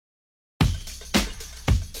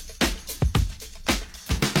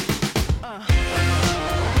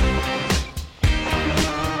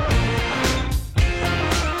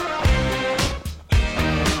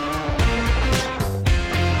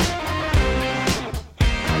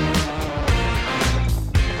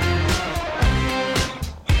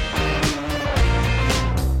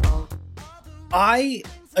I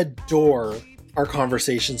adore our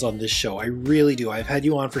conversations on this show. I really do. I've had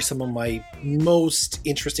you on for some of my most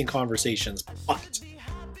interesting conversations, but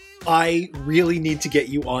I really need to get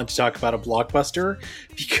you on to talk about a blockbuster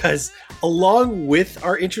because along with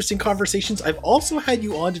our interesting conversations, I've also had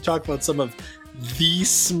you on to talk about some of the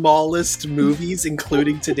smallest movies,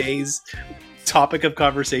 including today's topic of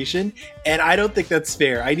conversation. And I don't think that's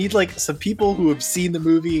fair. I need like some people who have seen the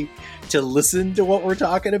movie to listen to what we're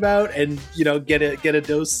talking about and, you know, get a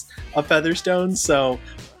dose of Featherstone. So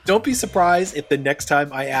don't be surprised if the next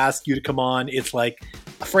time I ask you to come on, it's like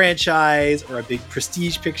a franchise or a big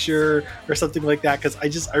prestige picture or something like that.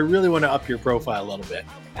 Because I really want to up your profile a little bit.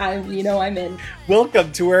 I'm in.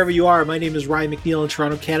 Welcome to wherever you are. My name is Ryan McNeil in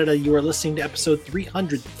Toronto, Canada. You are listening to episode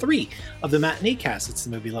 303 of the Matinee Cast. It's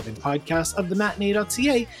the movie-loving podcast of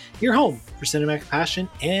thematinee.ca, your home for cinematic passion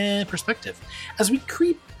and perspective. As we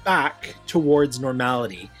creep back towards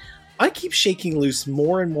normality, I keep shaking loose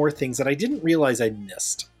more and more things that I didn't realize I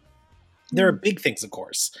missed. There are big things, of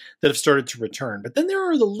course, that have started to return, but then there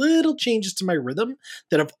are the little changes to my rhythm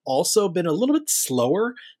that have also been a little bit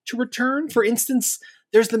slower to return. For instance,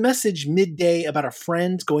 there's the message midday about a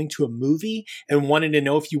friend going to a movie and wanting to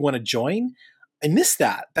know if you want to join. I miss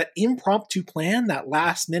that impromptu plan, that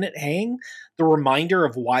last minute hang, the reminder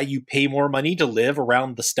of why you pay more money to live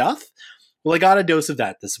around the stuff. Well, I got a dose of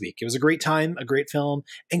that this week. It was a great time, a great film,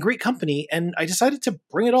 and great company, and I decided to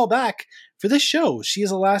bring it all back for this show. She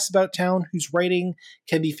is a lass about town whose writing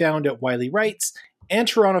can be found at Wiley Writes and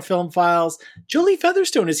Toronto Film Files. Jolie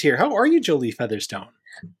Featherstone is here. How are you, Jolie Featherstone?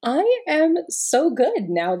 I am so good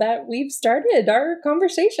now that we've started our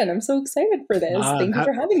conversation. I'm so excited for this. Thank you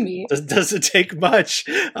for having me. Doesn't take much.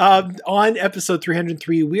 On episode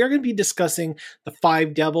 303, we are going to be discussing The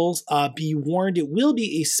Five Devils. Be warned, it will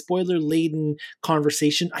be a spoiler-laden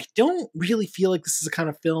conversation. I don't really feel like this is a kind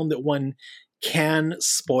of film that one can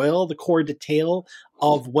spoil. The core detail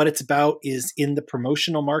of what it's about is in the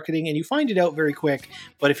promotional marketing, and you find it out very quick.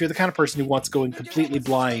 But if you're the kind of person who wants to go in completely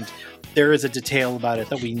blind, there is a detail about it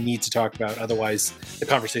that we need to talk about. Otherwise, the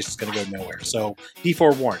conversation is going to go nowhere. So be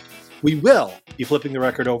forewarned. We will be flipping the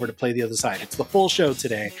record over to play the other side. It's the full show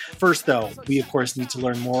today. First, though, we, of course, need to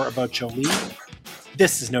learn more about Jolie.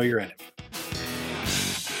 This is Know Your Enemy.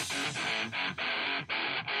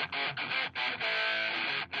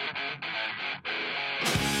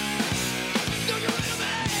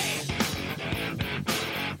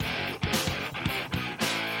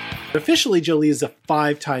 Officially, Jolie is a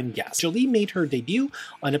 5-time guest. Jolie made her debut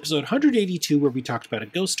on episode 182, where we talked about a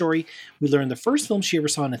ghost story. We learned the first film she ever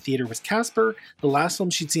saw in a theater was Casper. The last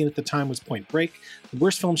film she'd seen at the time was Point Break. The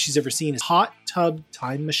worst film she's ever seen is Hot Tub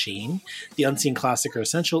Time Machine. The unseen classic or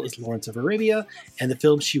essential is Lawrence of Arabia. And the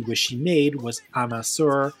film she wished she made was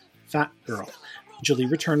Amateur Fat Girl. Jolie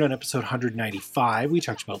returned on episode 195. We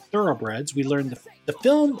talked about Thoroughbreds. We learned the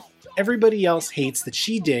film everybody else hates that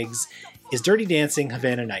she digs is Dirty Dancing,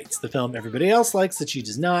 Havana Nights. The film everybody else likes that she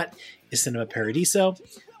does not is Cinema Paradiso.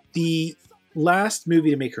 The last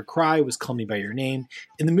movie to make her cry was Call Me By Your Name.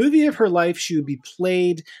 In the movie of her life, she would be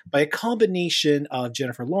played by a combination of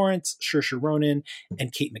Jennifer Lawrence, Saoirse Ronan,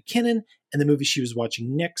 and Kate McKinnon. And the movie she was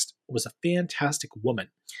watching next was A Fantastic Woman.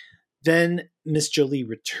 Then Miss Jolie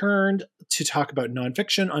returned to talk about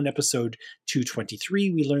nonfiction on episode 223.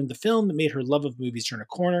 We learned the film that made her love of movies turn a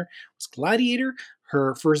corner was Gladiator.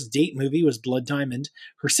 Her first date movie was Blood Diamond.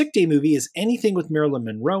 Her sick day movie is anything with Marilyn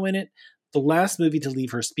Monroe in it. The last movie to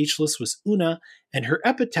leave her speechless was Una, and her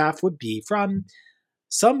epitaph would be from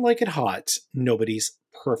Some Like It Hot, Nobody's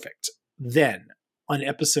Perfect. Then, on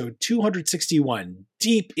episode 261,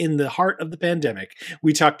 deep in the heart of the pandemic,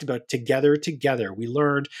 we talked about Together Together. We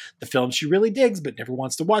learned the film she really digs but never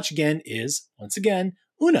wants to watch again is, once again,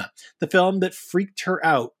 Una. The film that freaked her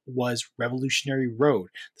out was Revolutionary Road.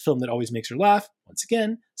 The film that always makes her laugh, once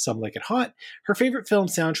again, Some Like It Hot. Her favorite film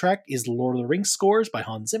soundtrack is the Lord of the Rings scores by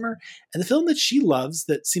Hans Zimmer. And the film that she loves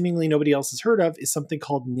that seemingly nobody else has heard of is something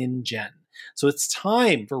called Nin Gen. So it's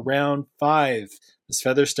time for round 5, Miss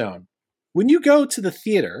Featherstone. When you go to the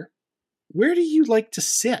theater, where do you like to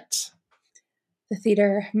sit? The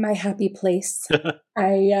theater, my happy place.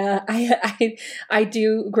 I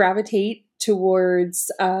do gravitate towards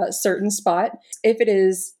a certain spot. If it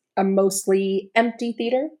is a mostly empty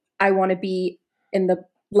theater, I want to be in the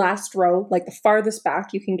last row, like the farthest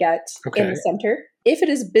back you can get in the center. If it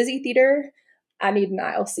is a busy theater, I need an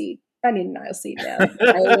aisle seat. I need an aisle seat, man.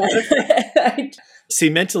 I See,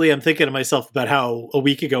 mentally, I'm thinking to myself about how a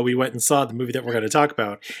week ago we went and saw the movie that we're going to talk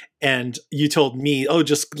about, and you told me, "Oh,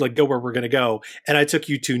 just like go where we're going to go," and I took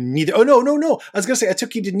you to neither. Oh no, no, no! I was going to say I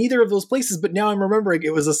took you to neither of those places, but now I'm remembering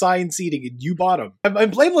it was assigned seating, and you bought them. I'm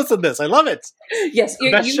blameless in this. I love it. Yes,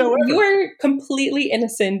 Best show ever. you are completely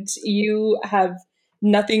innocent. You have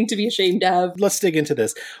nothing to be ashamed of. Let's dig into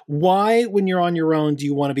this. Why, when you're on your own, do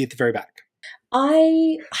you want to be at the very back?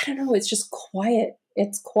 I don't know. It's just quiet.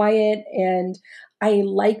 It's quiet, and I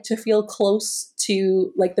like to feel close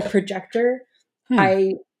to like the projector.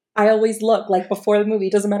 I always look like before the movie.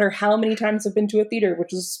 It doesn't matter how many times I've been to a theater,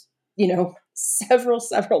 which is several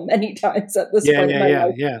many times at this point in my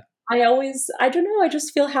life. Yeah. I don't know. I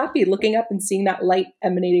just feel happy looking up and seeing that light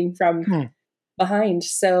emanating from behind.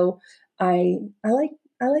 So I like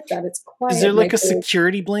that. It's quiet. Is there like a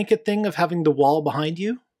security blanket thing of having the wall behind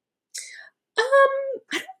you? I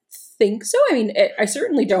don't think so. I mean, I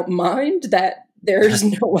certainly don't mind that there's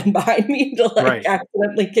no one behind me to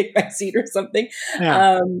accidentally kick my seat or something.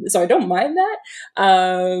 Yeah. So I don't mind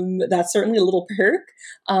that. That's certainly a little perk.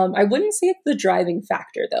 I wouldn't say it's the driving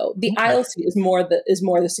factor though. The aisle seat is more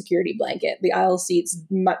the security blanket. The aisle seat's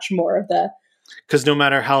much more of the, because no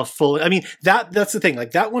matter how full, I mean, that's the thing.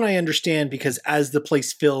 Like that one I understand, because as the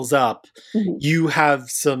place fills up, you have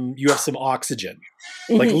some oxygen,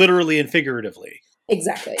 like literally and figuratively.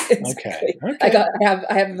 Exactly. Okay. I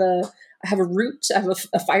have a route. I have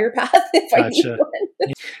a fire path if I need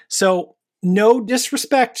one. So no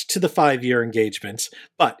disrespect to the 5-year engagement,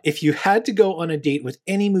 but if you had to go on a date with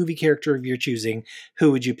any movie character of your choosing,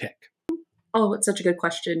 who would you pick? Oh, it's such a good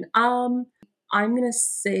question. I'm gonna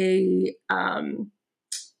say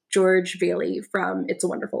George Bailey from It's a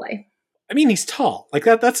Wonderful Life. I mean, he's tall. Like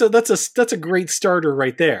that's a great starter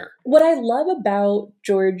right there. What I love about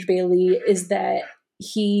George Bailey is that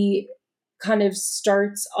he kind of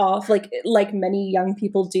starts off like many young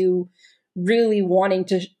people do, really wanting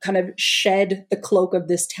to kind of shed the cloak of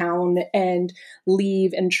this town and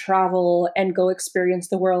leave and travel and go experience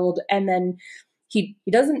the world. And then he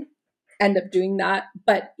doesn't end up doing that,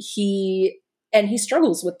 but he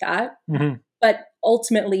struggles with that. But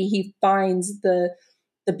ultimately he finds the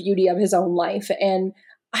beauty of his own life. And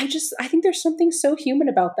I think there's something so human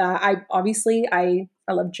about that. I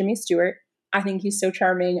love Jimmy Stewart. I think he's so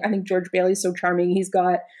charming. I think George Bailey's so charming. He's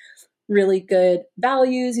got really good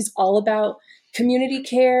values. He's all about community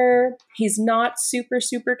care. He's not super,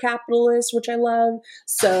 super capitalist, which I love.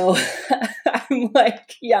 So I'm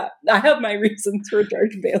like, yeah, I have my reasons for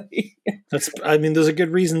George Bailey. Those are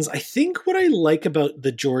good reasons. I think what I like about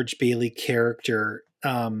the George Bailey character,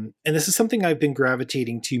 and this is something I've been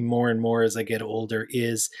gravitating to more and more as I get older,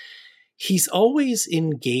 is he's always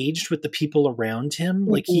engaged with the people around him.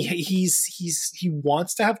 Like he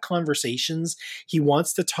wants to have conversations. He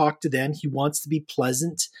wants to talk to them. He wants to be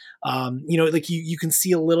pleasant. Like you can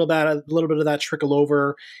see a little bit of that trickle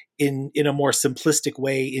over in a more simplistic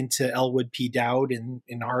way into Elwood P. Dowd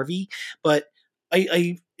in Harvey. But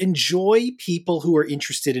I enjoy people who are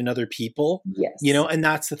interested in other people. Yes. And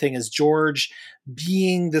that's the thing, is George,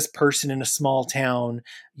 being this person in a small town,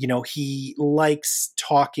 he likes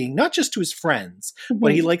talking, not just to his friends,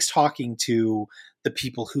 but he likes talking to the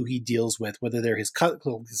people who he deals with, whether they're his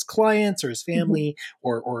clients or his family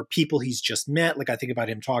or people he's just met. Like I think about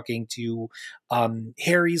him talking to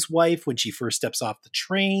Harry's wife when she first steps off the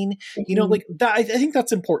train, like that. I think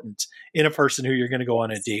that's important in a person who you're going to go on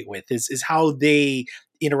a date with is how they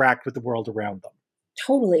interact with the world around them.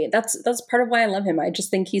 Totally. That's part of why I love him. I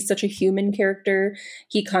just think he's such a human character.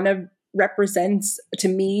 He kind of represents to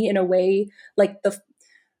me in a way like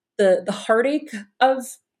the heartache of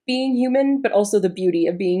being human, but also the beauty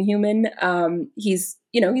of being human. He's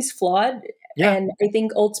flawed. Yeah. And I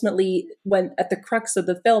think ultimately when at the crux of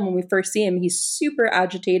the film, when we first see him, he's super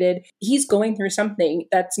agitated. He's going through something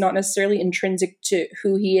that's not necessarily intrinsic to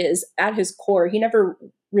who he is at his core. He never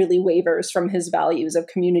really wavers from his values of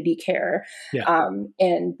community care,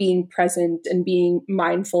 and being present and being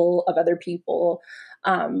mindful of other people.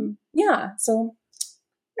 I'll go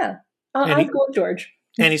with George.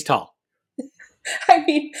 And he's tall. I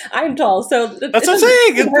mean, I'm tall, so that's what I'm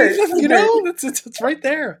saying. It's right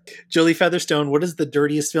there. Julie Featherstone, what is the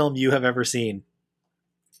dirtiest film you have ever seen?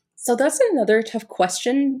 So that's another tough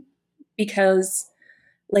question, because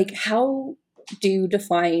like how do you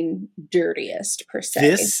define dirtiest per se?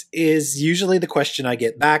 This is usually the question I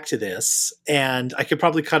get back to this, and I could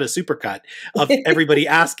probably cut a supercut of everybody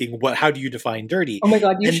asking, how do you define dirty? Oh my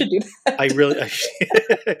God, you And should do that. I really,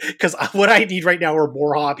 because what I need right now are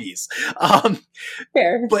more hobbies.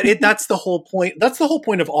 Fair. But that's the whole point. That's the whole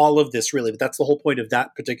point of all of this, really. But that's the whole point of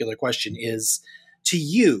that particular question is, to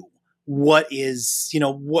you, what is,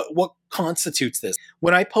 what constitutes this?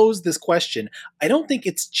 When I pose this question, I don't think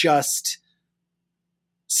it's just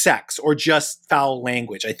sex or just foul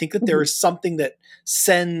language. I think that there is something that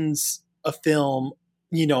sends a film,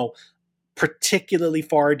 particularly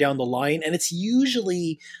far down the line, and it's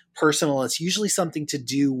usually personal. It's usually something to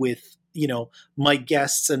do with my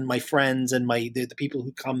guests and my friends and the people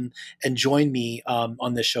who come and join me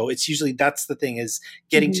on this show. It's usually, that's the thing, is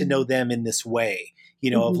getting to know them in this way,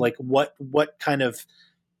 of like what kind of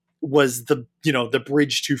was the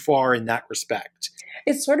bridge too far in that respect.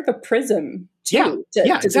 It's sort of a prism too, to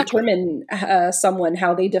exactly. determine someone,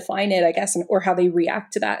 how they define it, I guess, or how they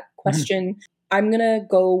react to that question. I'm going to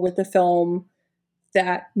go with the film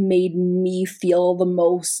that made me feel the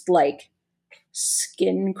most like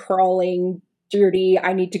skin crawling, dirty.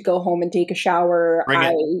 I need to go home and take a shower.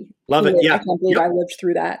 Love it. Yeah. I can't believe I lived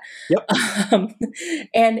through that. Yep.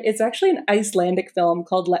 And it's actually an Icelandic film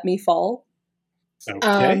called Let Me Fall.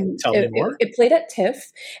 Okay. Tell me more. It played at TIFF,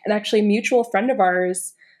 and actually a mutual friend of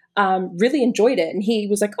ours really enjoyed it. And he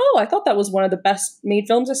was like, oh, I thought that was one of the best made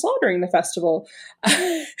films I saw during the festival.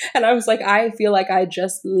 And I was like, I feel like I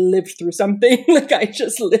just lived through something. Like I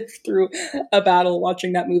just lived through a battle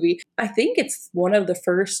watching that movie. I think it's one of the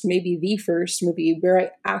first, maybe the first movie where I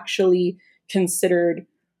actually considered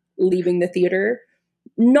leaving the theater.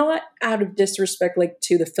 Not out of disrespect, like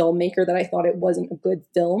to the filmmaker, that I thought it wasn't a good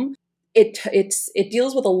film. It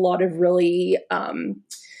deals with a lot of really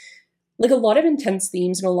like a lot of intense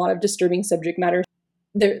themes and a lot of disturbing subject matter.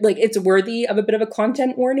 Like it's worthy of a bit of a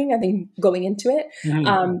content warning, I think, going into it.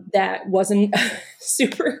 That wasn't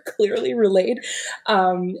super clearly relayed.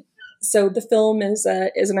 So the film is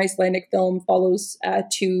an Icelandic film, follows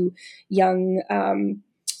two young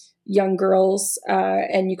girls,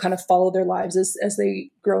 and you kind of follow their lives as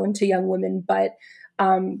they grow into young women, but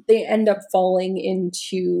they end up falling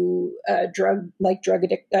into drug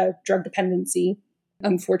dependency.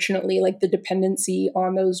 Unfortunately, like the dependency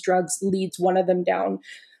on those drugs leads one of them down,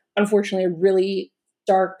 unfortunately, a really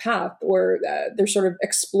dark path, or they're sort of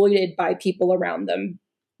exploited by people around them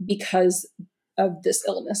because of this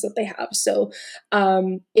illness that they have. So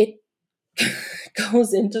it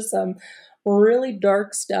goes into some really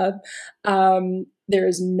dark stuff. There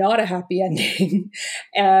is not a happy ending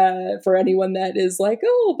for anyone that is like,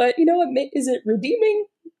 oh, but you know what? Is it redeeming?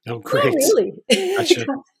 Oh, great. Not really. Gotcha.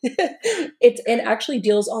 And actually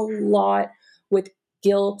deals a lot with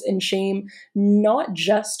guilt and shame, not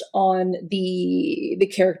just on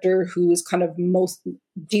the character who is kind of most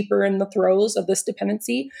deeper in the throes of this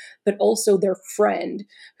dependency, but also their friend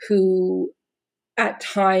who at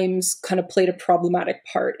times kind of played a problematic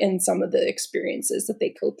part in some of the experiences that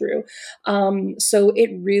they go through. So it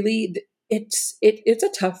really, it's a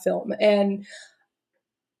tough film. And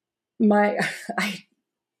I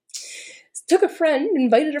took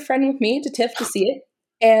invited a friend with me to TIFF to see it.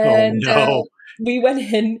 And we went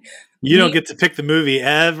in. You don't get to pick the movie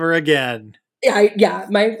ever again. Yeah.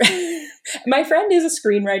 My friend is a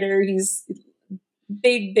screenwriter. He's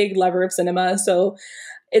big lover of cinema. So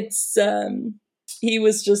it's, he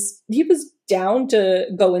was down to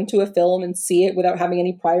go into a film and see it without having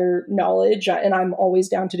any prior knowledge. And I'm always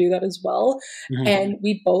down to do that as well. Mm-hmm. And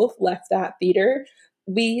we both left that theater.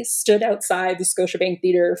 We stood outside the Scotiabank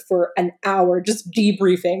Theater for an hour just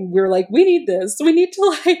debriefing. We were like, we need this. We need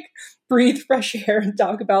to like breathe fresh air and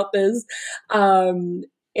talk about this. And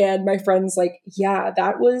my friend's like, yeah,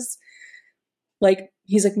 that was like,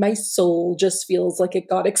 he's like, my soul just feels like it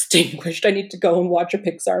got extinguished. I need to go and watch a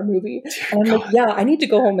Pixar movie. And I'm like, yeah, I need to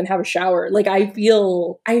go home and have a shower. Like, I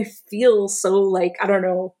feel so like, I don't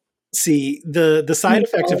know. See, the side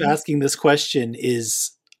effect of asking this question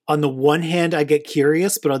is, on the one hand, I get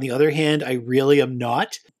curious, but on the other hand, I really am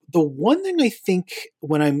not. The one thing I think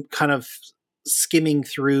when I'm kind of skimming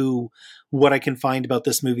through what I can find about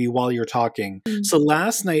this movie while you're talking. Mm-hmm. So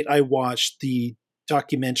last night I watched the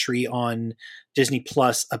documentary on Disney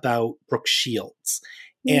Plus about Brooke Shields.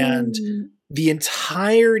 And the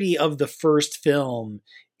entirety of the first film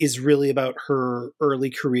is really about her early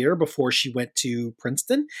career before she went to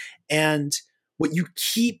Princeton. And what you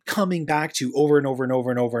keep coming back to over and over and over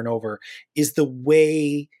and over and over is the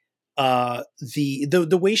way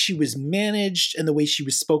the way she was managed and the way she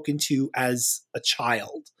was spoken to as a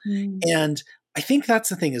child. And I think that's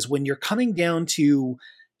the thing, is when you're coming down to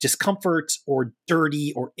discomfort or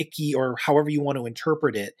dirty or icky or however you want to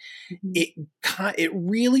interpret it, it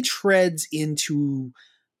really treads into,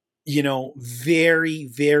 very,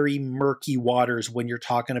 very murky waters when you're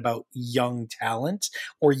talking about young talent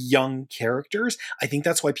or young characters. I think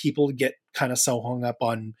that's why people get kind of so hung up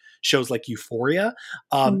on shows like Euphoria.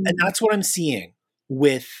 And that's what I'm seeing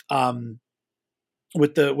with the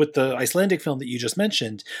Icelandic film that you just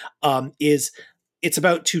mentioned, is it's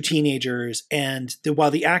about two teenagers, and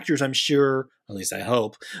while the actors, I'm sure, at least I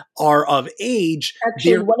hope, are of age.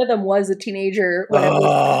 Actually, one of them was a teenager.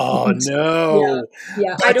 Oh no!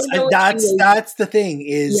 Yeah. I don't know. That's the thing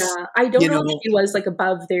is. Yeah, I don't know if she was like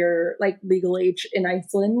above their like legal age in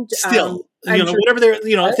Iceland. Still, whatever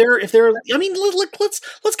they're, if they're. I mean,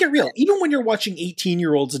 let's get real. Even when you're watching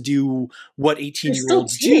 18-year-olds do what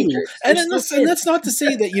 18-year-olds do, and that's not to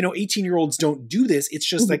say that 18-year-olds don't do this. It's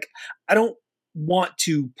just like, I don't want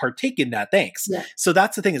to partake in that. Thanks. Yeah. So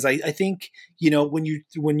that's the thing, is I think,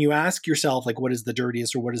 when you ask yourself, like, what is the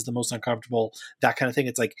dirtiest or what is the most uncomfortable, that kind of thing,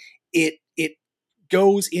 it's like it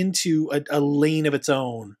goes into a lane of its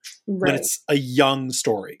own when it's a young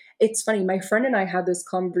story. It's funny. My friend and I had this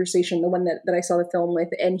conversation, the one that I saw the film with,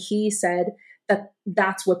 and he said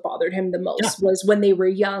that's what bothered him the most, was when they were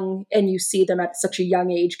young and you see them at such a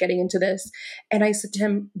young age getting into this. And I said to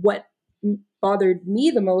him, what bothered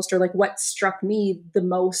me the most, or like what struck me the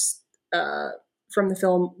most from the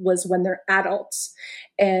film, was when they're adults,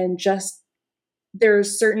 and just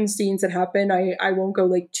there's certain scenes that happen. I won't go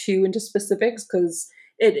like too into specifics because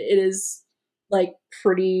it is like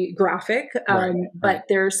pretty graphic. But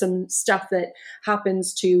there's some stuff that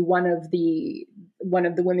happens to one of the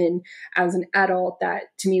women as an adult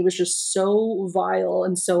that to me was just so vile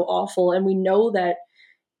and so awful. And we know that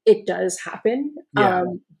it does happen.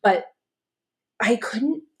 But I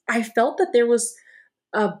felt that there was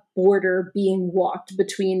a border being walked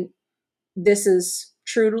between this is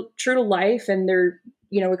true to life, and they're,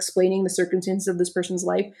 explaining the circumstances of this person's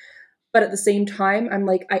life. But at the same time, I'm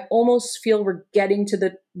like, I almost feel we're getting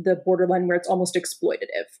to the borderline where it's almost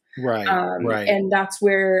exploitative. Right. And that's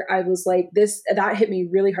where I was like, that hit me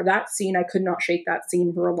really hard. That scene, I could not shake that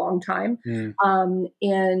scene for a long time.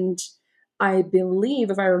 And I believe,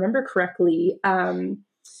 if I remember correctly,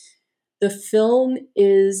 the film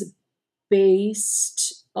is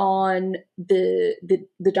based on the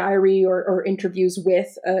diary or interviews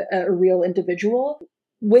with a real individual.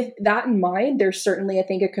 With that in mind, there's certainly, I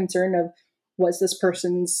think, a concern of, was this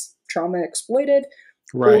person's trauma exploited,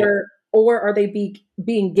 or are they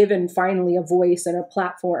being given finally a voice and a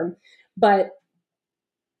platform? But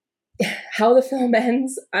how the film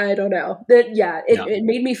ends, I don't know. It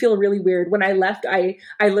made me feel really weird. When I left, I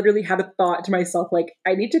literally had a thought to myself, like,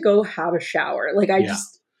 I need to go have a shower. Like, I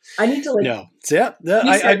need to, like... No.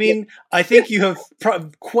 I mean, I think you have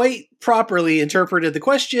quite properly interpreted the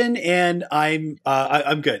question, and I'm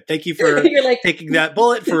good. Thank you for taking that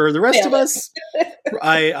bullet for the rest of us.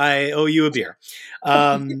 I owe you a beer.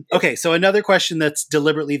 Okay, so another question that's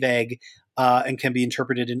deliberately vague and can be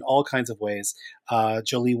interpreted in all kinds of ways.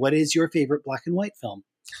 Jolie, what is your favorite black and white film?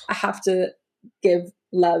 I have to give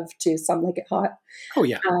love to Some Like It Hot. Oh,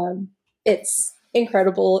 yeah. It's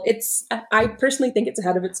incredible. I personally think it's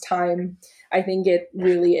ahead of its time. I think it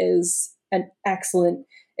really is an excellent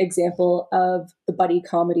example of the buddy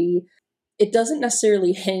comedy. It doesn't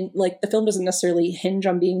necessarily the film doesn't necessarily hinge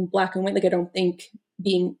on being black and white. Like, I don't think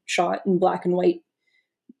being shot in black and white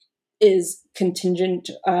is contingent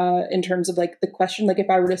in terms of like the question. Like, if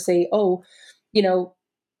I were to say,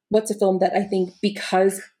 what's a film that I think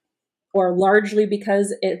largely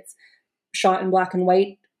because it's shot in black and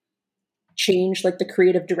white, change like the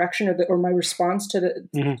creative direction or my response to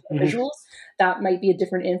the visuals, that might be a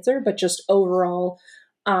different answer. But just overall,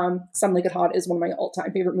 Some Like It Hot is one of my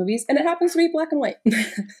all-time favorite movies, and it happens to be black and white.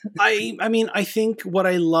 I mean, I think what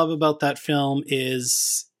I love about that film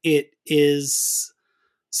is it is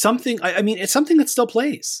something. I mean, it's something that still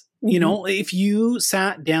plays. If you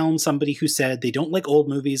sat down somebody who said they don't like old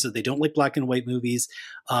movies, or they don't like black and white movies,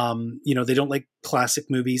 they don't like classic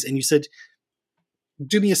movies, and you said,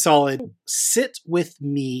 do me a solid, sit with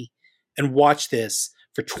me and watch this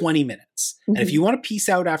for 20 minutes. And if you want to peace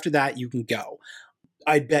out after that, you can go.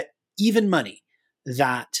 I bet even money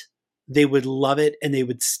that they would love it, and they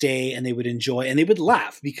would stay, and they would enjoy, and they would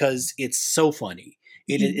laugh because it's so funny.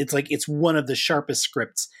 It's like, it's one of the sharpest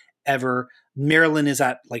scripts ever. Marilyn is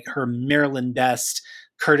at like her Marilyn best.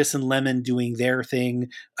 Curtis and Lemon doing their thing.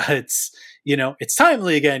 It's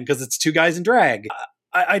timely again because it's two guys in drag.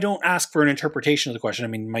 I don't ask for an interpretation of the question. I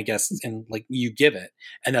mean, my guess, and like you give it,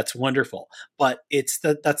 and that's wonderful. But that's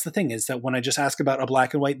the thing, is that when I just ask about a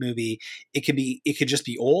black and white movie, it could just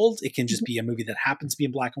be old. It can just be a movie that happens to be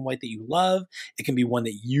in black and white that you love. It can be one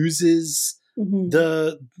that uses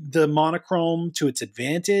the monochrome to its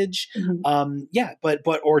advantage.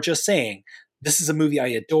 Or just saying, this is a movie I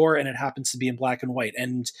adore and it happens to be in black and white.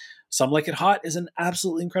 And Some Like It Hot is an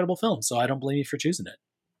absolutely incredible film, so I don't blame you for choosing it.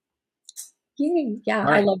 Yay. Yeah,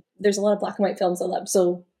 right. There's a lot of black and white films I love,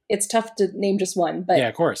 so it's tough to name just one, but yeah,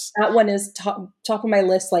 of course. That one is top of my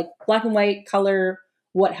list, like black and white, color,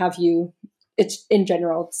 what have you. It's in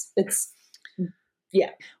general, it's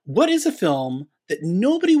yeah. What is a film that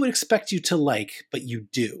nobody would expect you to like, but you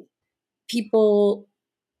do? People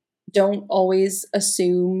don't always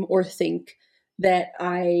assume or think that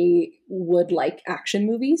I would like action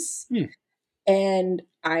movies. And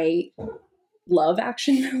I love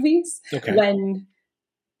action movies when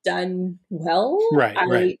done well.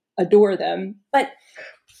 I adore them.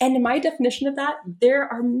 And in my definition of that,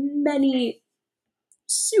 there are many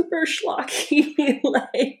super schlocky,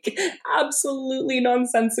 like absolutely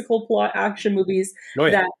nonsensical plot action movies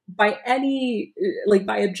that by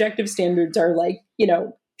objective standards are like,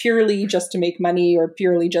 purely just to make money or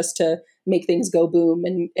purely just to make things go boom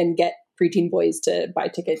and get preteen boys to buy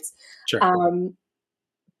tickets. Sure.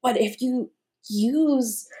 But if you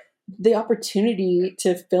use the opportunity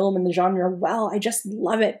to film in the genre well, I just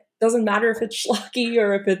love it. Doesn't matter if it's schlocky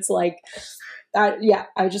or if it's like I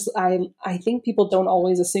think people don't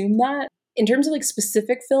always assume that. In terms of like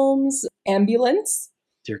specific films, Ambulance.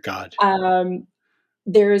 Dear God.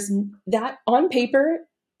 There's that on paper,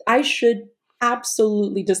 I should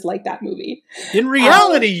absolutely dislike that movie. In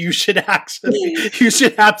reality, you should absolutely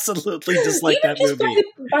dislike that movie.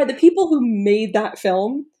 By the people who made that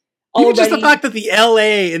film. Even just the fact that the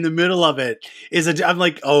LA in the middle of it is I'm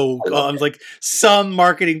like, some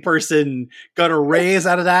marketing person got a raise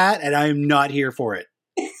out of that, and I'm not here for it.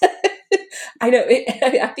 I know.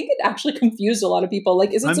 I think it actually confused a lot of people.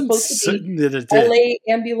 Like, is it supposed to be LA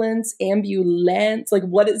ambulance? Like,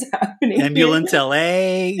 what is happening? Ambulance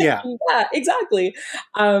LA? Yeah. Yeah, exactly.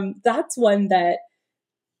 That's one that,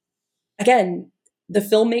 again, the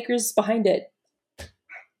filmmakers behind it,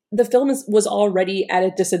 the film was already at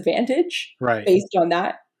a disadvantage based on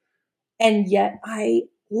that. And yet I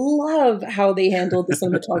love how they handled the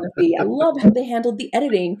cinematography. I love how they handled the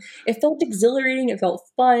editing. It felt exhilarating. It felt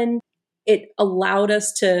fun. It allowed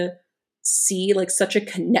us to see like such a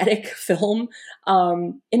kinetic film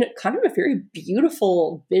in a kind of a very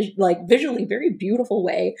beautiful, visually very beautiful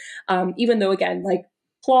way. Even though, again, like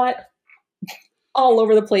plot all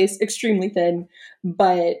over the place, extremely thin,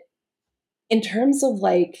 but in terms of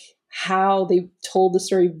like how they told the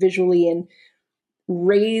story visually and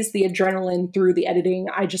raised the adrenaline through the editing,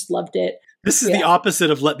 I just loved it. This is the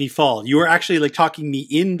opposite of Let Me Fall. You are actually like talking me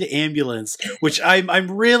into Ambulance, which I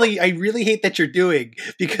really hate that you're doing,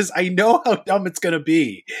 because I know how dumb it's going to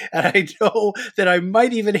be. And I know that I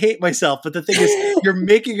might even hate myself. But the thing is, you're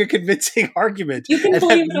making a convincing argument. And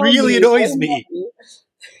that really annoys me.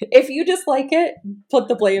 If you dislike it, put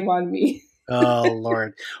the blame on me. Oh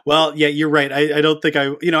Lord. Well, yeah, you're right. I don't think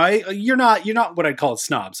you're not what I'd call a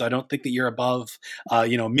snob. So I don't think that you're above,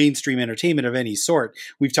 mainstream entertainment of any sort.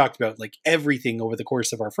 We've talked about like everything over the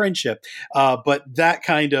course of our friendship. But that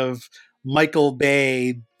kind of Michael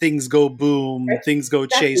Bay, things go boom, things go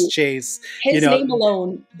chase. His name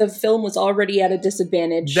alone, the film was already at a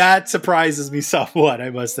disadvantage. That surprises me somewhat, I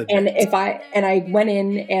must admit. And I went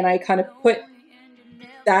in and I kind of put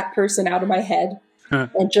that person out of my head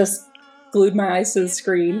and just glued my eyes to the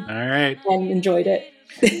screen. All right. And enjoyed it.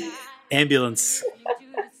 Ambulance.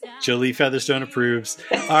 Jolie Featherstone approves.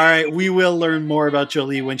 All right. We will learn more about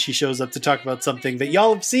Jolie when she shows up to talk about something that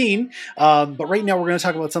y'all have seen. But right now we're going to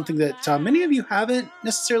talk about something that many of you haven't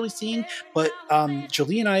necessarily seen. But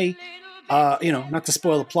Jolie and I, not to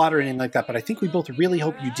spoil the plot or anything like that, but I think we both really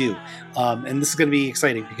hope you do. And this is going to be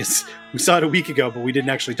exciting because we saw it a week ago, but we didn't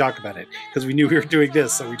actually talk about it because we knew we were doing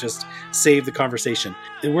this. So we just saved the conversation.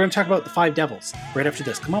 And we're going to talk about The Five Devils right after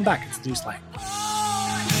this. Come on back. It's the New Slang.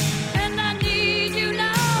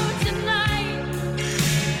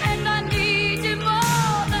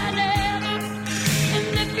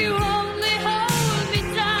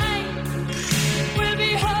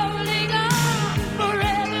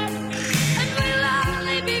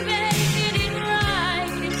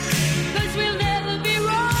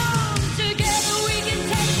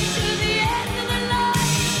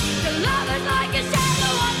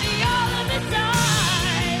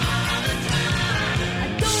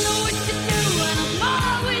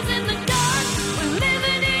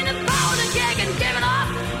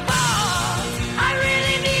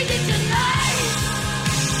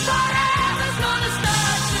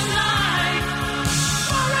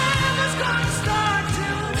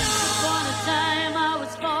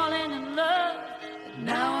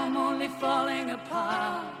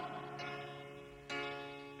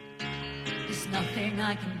 nothing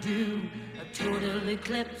I can do, a total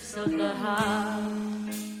eclipse of the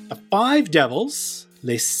heart. The Five Devils,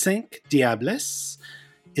 Les Cinq Diables,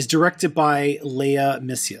 is directed by Leah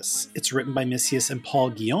Messias. It's written by Messias and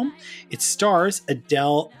Paul Guillaume. It stars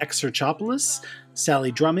Adele Exarchopoulos,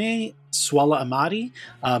 Sally Drummond, Swala Amadi,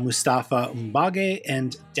 Mustafa Umbage,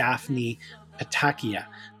 and Daphne Patakia.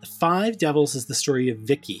 The Five Devils is the story of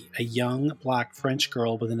Vicky, a young black French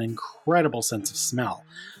girl with an incredible sense of smell.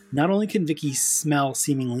 Not only can Vicky smell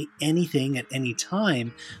seemingly anything at any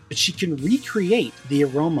time, but she can recreate the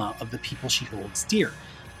aroma of the people she holds dear.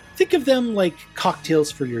 Think of them like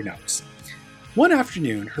cocktails for your nose. One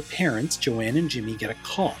afternoon, her parents, Joanne and Jimmy, get a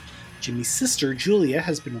call. Jimmy's sister, Julia,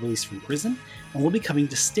 has been released from prison and will be coming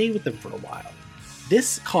to stay with them for a while.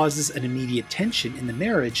 This causes an immediate tension in the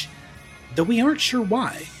marriage, though we aren't sure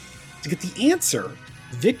why. To get the answer,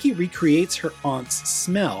 Vicky recreates her aunt's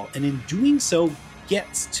smell, and in doing so,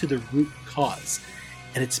 gets to the root cause.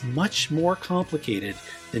 And it's much more complicated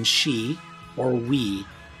than she or we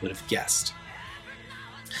would have guessed.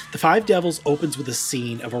 The Five Devils opens with a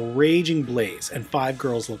scene of a raging blaze and five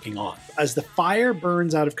girls looking on. As the fire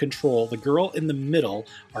burns out of control, the girl in the middle,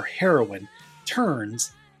 our heroine,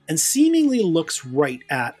 turns and seemingly looks right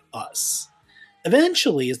at us.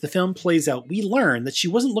 Eventually, as the film plays out, we learn that she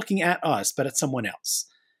wasn't looking at us, but at someone else.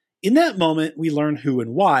 In that moment, we learn who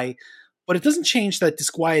and why, but it doesn't change that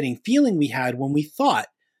disquieting feeling we had when we thought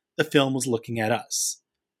the film was looking at us.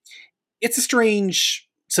 It's a strange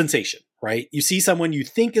sensation, right? You see someone you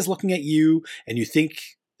think is looking at you, and you think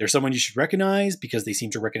they're someone you should recognize because they seem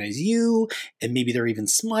to recognize you, and maybe they're even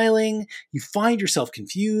smiling. You find yourself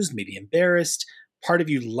confused, maybe embarrassed. Part of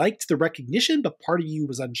you liked the recognition, but part of you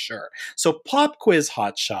was unsure. So pop quiz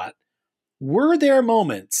hotshot, were there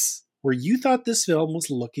moments where you thought this film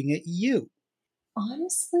was looking at you?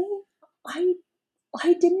 Honestly,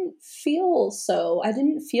 I didn't feel so. I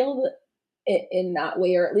didn't feel it in that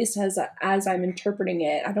way, or at least as I'm interpreting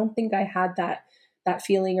it. I don't think I had that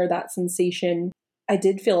feeling or that sensation. I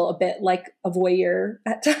did feel a bit like a voyeur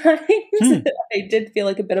at times. I did feel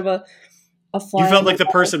like a bit of a fly. You felt like the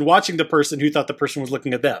person watching the person who thought the person was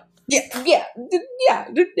looking at them. Yeah.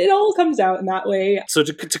 It all comes out in that way. So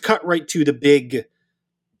to cut right to the big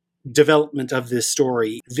development of this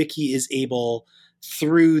story, Vicky is able,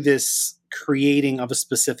 through this creating of a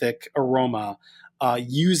specific aroma,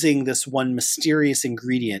 using this one mysterious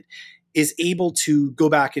ingredient, is able to go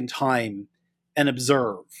back in time and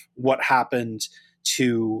observe what happened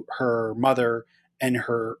to her mother and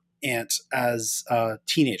her aunt as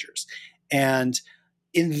teenagers. And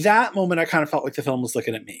in that moment, I kind of felt like the film was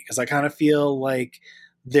looking at me, because I kind of feel like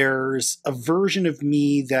there's a version of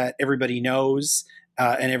me that everybody knows,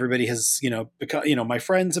 and everybody has, become, my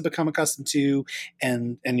friends have become accustomed to,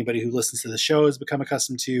 and anybody who listens to the show has become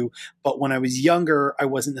accustomed to. But when I was younger, I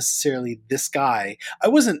wasn't necessarily this guy. I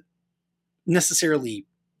wasn't necessarily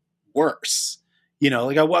worse,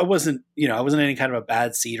 I wasn't, I wasn't any kind of a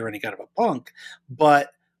bad seed or any kind of a punk,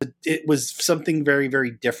 but it was something very, very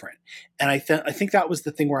different. And I think that was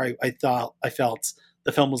the thing where I felt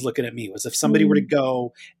the film was looking at me, was if somebody were to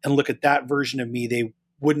go and look at that version of me, they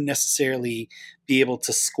wouldn't necessarily be able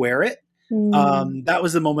to square it. That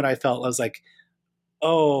was the moment I felt. I was like,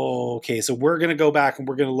 oh, okay, so we're going to go back and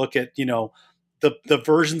we're going to look at, the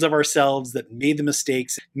versions of ourselves that made the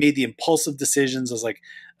mistakes, made the impulsive decisions. I was like,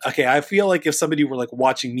 okay, I feel like if somebody were like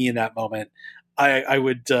watching me in that moment, I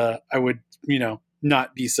would,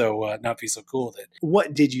 not be so cool with it.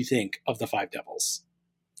 What did you think of The Five Devils?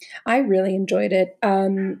 I really enjoyed it.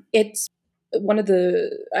 It's one of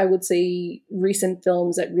the, I would say, recent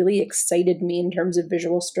films that really excited me in terms of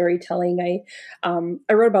visual storytelling.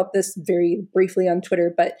 I wrote about this very briefly on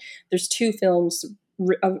Twitter, but there's two films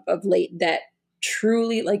of late that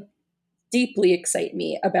truly, like, deeply excite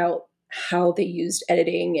me about how they used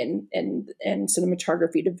editing and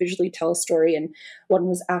cinematography to visually tell a story. And one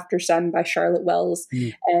was After Sun by Charlotte Wells,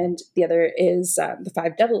 and the other is The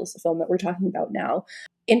Five Devils, the film that we're talking about now.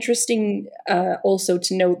 Interesting also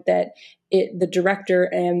to note that the director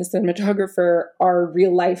and the cinematographer are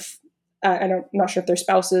real life. I'm not sure if they're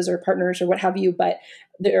spouses or partners or what have you, but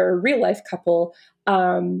they're a real life couple.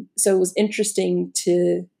 So it was interesting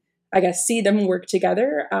to, I guess, see them work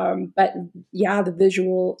together. But yeah, the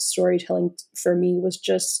visual storytelling for me was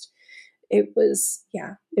just, it was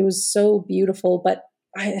so beautiful. But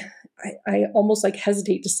I almost like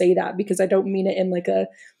hesitate to say that, because I don't mean it in like a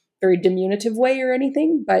very diminutive way or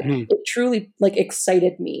anything, but it truly like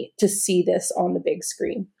excited me to see this on the big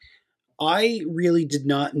screen. I really did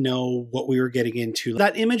not know what we were getting into.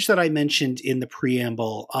 That image that I mentioned in the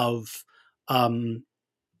preamble of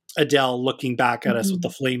Adele looking back at us with the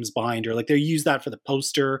Mhm. flames behind her. Like they use that for the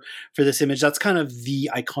poster for this image. That's kind of the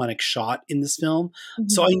iconic shot in this film.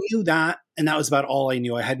 So I Mhm. knew that, and that was about all I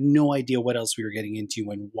knew. I had no idea what else we were getting into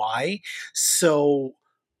and why. So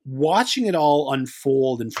watching it all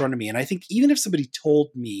unfold in front of me, and I think even if somebody told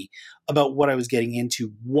me about what I was getting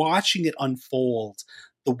into, watching it unfold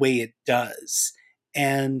the way it does,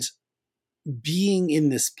 and being in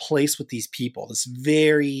this place with these people, this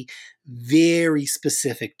very, very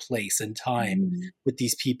specific place and time Mhm. with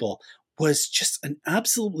these people, was just an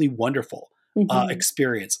absolutely wonderful Mhm.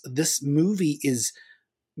 experience. This movie is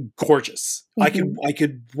gorgeous. Mhm. I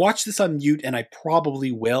could watch this on mute, and I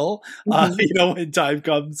probably will. Mhm. When time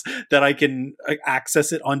comes that I can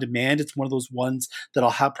access it on demand. It's one of those ones that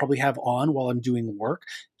I'll probably have on while I'm doing work,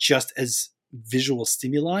 just as visual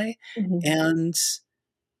stimuli. Mhm. And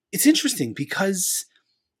it's interesting because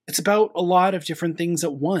it's about a lot of different things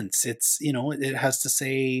at once. It's, it has to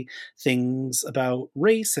say things about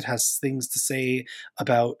race. It has things to say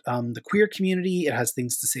about the queer community. It has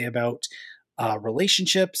things to say about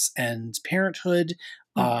relationships and parenthood,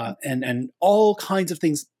 Mhm. and all kinds of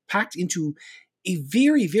things packed into a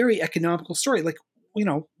very, very economical story. Like,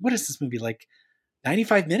 what is this movie, like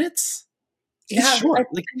 95 minutes? It's Yeah, short.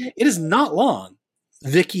 Like, it is not long.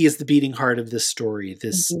 Vicky is the beating heart of this story.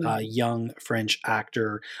 This Mhm. young French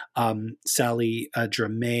actor, Sally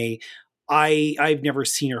Dramé. I've never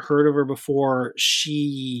seen or heard of her before.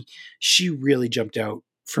 She really jumped out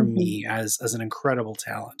for Mhm. me as an incredible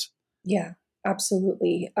talent. Yeah,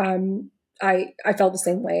 absolutely. I felt the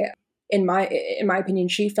same way. In my opinion,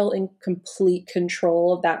 she felt in complete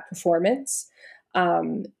control of that performance.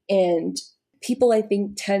 And people, I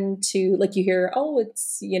think, tend to, like, you hear, oh,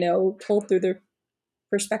 it's, told through the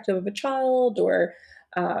perspective of a child, or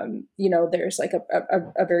there's like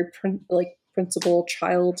a very principal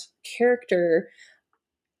child character.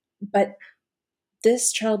 But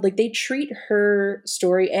this child, like, they treat her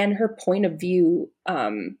story and her point of view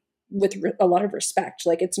with a lot of respect.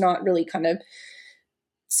 Like, it's not really kind of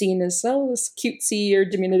seen as, oh, this cutesy or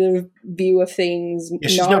diminutive view of things. Yeah,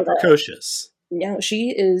 she's Not not at all. precocious.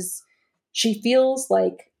 She feels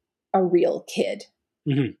like a real kid.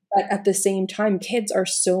 Mhm. But at the same time, kids are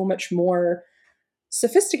so much more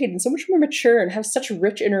sophisticated and so much more mature and have such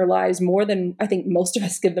rich inner lives, more than I think most of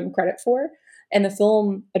us give them credit for. And the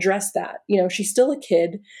film addressed that. She's still a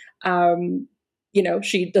kid. Um,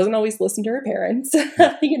 she doesn't always listen to her parents.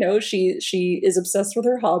 Yeah. She is obsessed with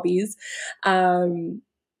her hobbies. Um,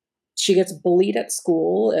 she gets bullied at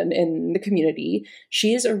school and in the community.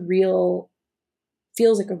 She is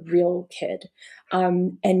feels like a real kid.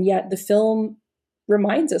 And yet the film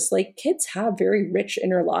reminds us, like, kids have very rich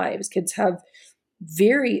inner lives. Kids have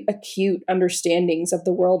very acute understandings of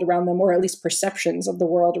the world around them, or at least perceptions of the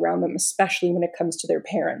world around them, especially when it comes to their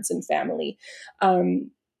parents and family.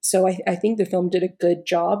 So I think the film did a good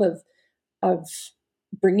job of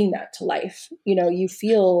bringing that to life. You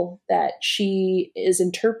feel that she is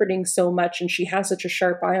interpreting so much and she has such a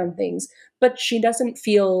sharp eye on things, but she doesn't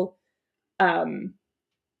feel um,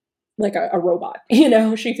 like a robot.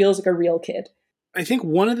 She feels like a real kid. I think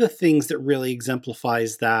one of the things that really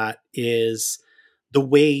exemplifies that is the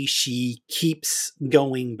way she keeps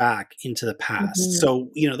going back into the past. Mhm. So,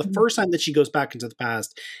 the first time that she goes back into the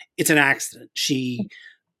past, it's an accident. She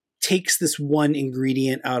takes this one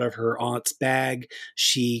ingredient out of her aunt's bag.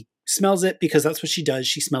 She smells it because that's what she does.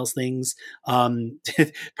 She smells things.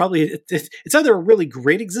 Probably it's either a really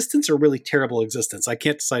great existence or a really terrible existence. I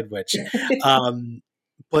can't decide which. Um,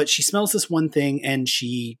 but she smells this one thing and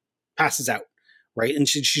she passes out. Right. And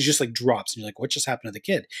she just like drops. And you're like, what just happened to the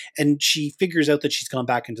kid? And she figures out that she's gone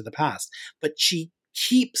back into the past. But she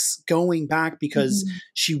keeps going back because Mhm.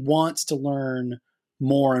 she wants to learn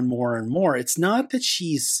more and more and more. It's not that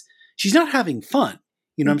she's not having fun.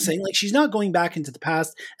 You know what I'm Mhm. saying? Like, she's not going back into the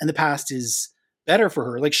past and the past is better for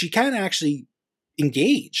her. Like, she can actually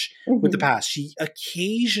engage with the Mhm. past. She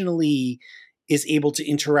occasionally is able to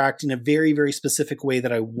interact in a very, very specific way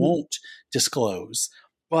that I Mhm. won't disclose.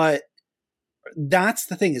 But that's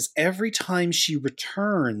the thing, is every time she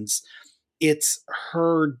returns, it's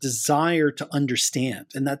her desire to understand.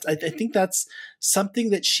 And I think that's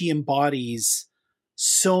something that she embodies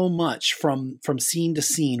so much from scene to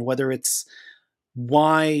scene, whether it's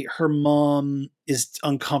why her mom is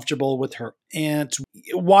uncomfortable with her aunt,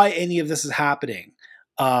 why any of this is happening,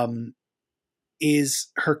 um, is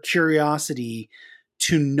her curiosity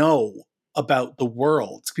to know about the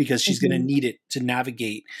world, because she's going to Mhm. need it to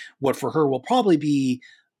navigate what for her will probably be,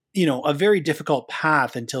 a very difficult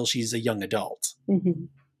path until she's a young adult. Mhm.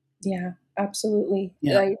 Yeah, absolutely.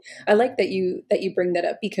 Yeah. I like that you bring that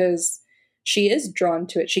up, because she is drawn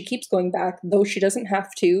to it. She keeps going back, though she doesn't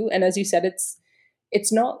have to. And as you said,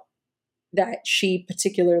 it's not that she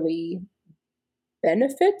particularly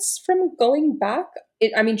benefits from going back.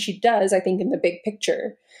 I mean, she does, I think, in the big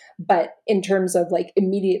picture. But in terms of like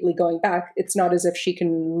immediately going back, it's not as if she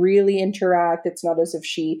can really interact. It's not as if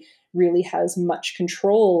she really has much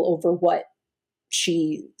control over what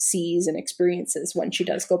she sees and experiences when she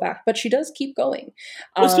does go back, but she does keep going.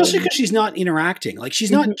 Well, especially because she's not interacting. Like,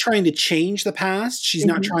 she's not trying to change the past. She's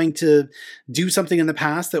not trying to do something in the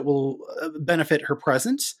past that will benefit her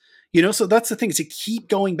present. You know, so that's the thing, is to keep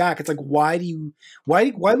going back. It's like, why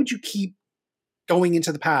would you keep going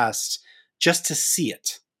into the past just to see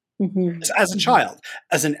it? As a child.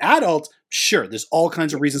 As an adult, sure, there's all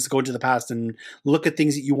kinds of reasons to go into the past and look at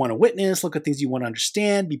things that you want to witness, look at things you want to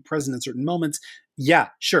understand, be present in certain moments. Yeah,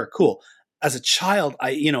 sure, cool. As a child,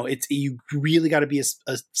 you really got to be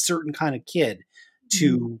a certain kind of kid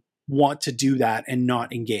to want to do that and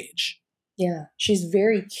not engage. Yeah, she's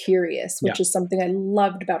very curious, which is something I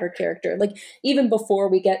loved about her character. Like, even before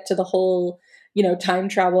we get to the whole, time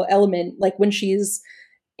travel element, like when she's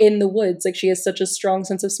in the woods, like, she has such a strong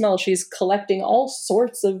sense of smell. She's collecting all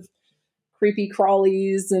sorts of creepy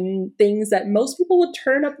crawlies and things that most people would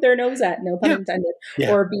turn up their nose at, no pun intended,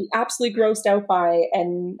 or be absolutely grossed out by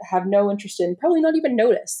and have no interest in, probably not even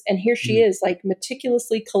notice. And here she is, like,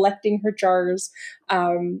 meticulously collecting her jars.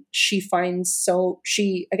 She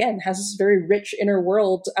again has this very rich inner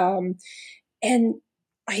world. And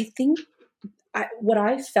I think what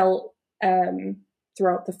I felt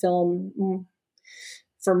throughout the film,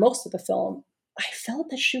 for most of the film, I felt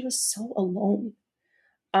that she was so alone.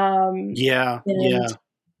 And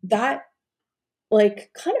that,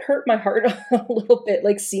 like, kind of hurt my heart a little bit,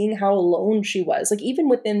 like, seeing how alone she was. Like, even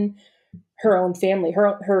within her own family,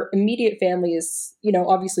 her immediate family is,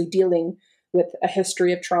 obviously dealing with a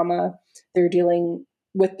history of trauma. They're dealing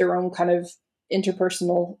with their own kind of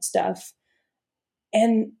interpersonal stuff.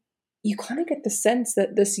 And you kind of get the sense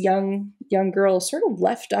that this young girl is sort of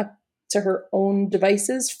left up to her own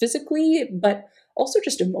devices physically, but also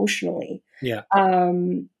just emotionally. Yeah.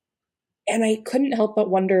 And I couldn't help but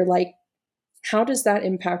wonder, like, how does that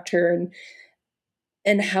impact her,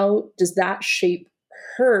 and how does that shape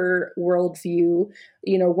her worldview?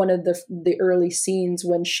 One of the early scenes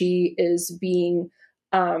when she is being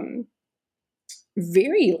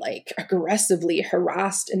very, like, aggressively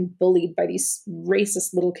harassed and bullied by these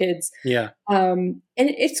racist little kids. Yeah. And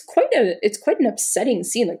it's quite an upsetting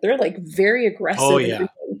scene. Like, they're, like, very aggressive. Oh yeah.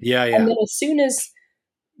 Yeah. And then as soon as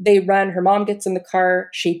they run, her mom gets in the car.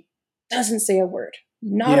 She doesn't say a word,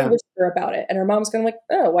 not a whisper about it. And her mom's kind of like,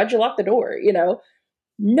 "Oh, why'd you lock the door?"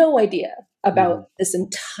 No idea about this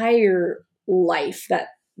entire life that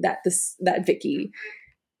Vicky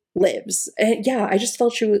lives. And I just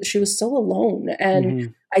felt she was so alone.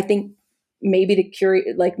 And I think maybe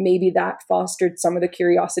maybe that fostered some of the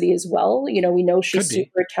curiosity as well. We know she's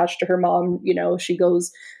super attached to her mom. She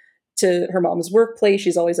goes to her mom's workplace.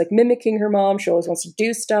 She's always, like, mimicking her mom. She always wants to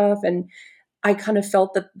do stuff. And I kind of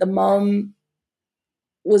felt that the mom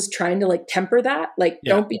was trying to, like, temper that. Like,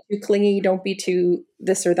 don't be too clingy. Don't be too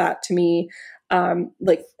this or that to me.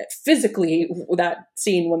 Like, physically, that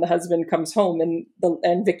scene when the husband comes home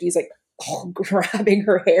and Vicky's, like, grabbing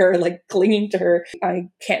her hair, like, clinging to her. I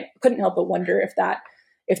couldn't help but wonder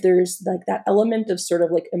if there's, like, that element of sort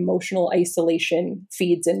of, like, emotional isolation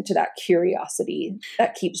feeds into that curiosity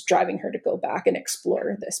that keeps driving her to go back and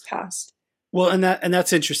explore this past. Well, and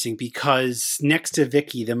that's interesting, because next to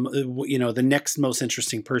Vicky, the next most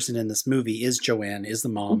interesting person in this movie is Joanne, is the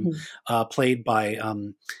mom, played by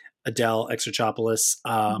Adele Exarchopoulos.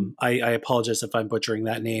 I apologize if I'm butchering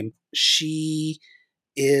that name. She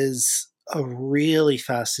is a really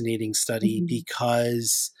fascinating study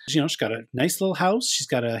because, she's got a nice little house. She's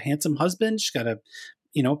got a handsome husband. She's got a,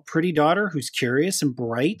 pretty daughter who's curious and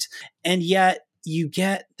bright. And yet you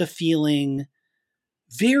get the feeling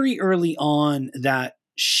very early on that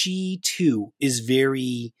she too is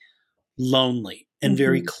very lonely and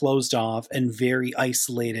very closed off and very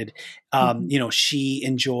isolated. She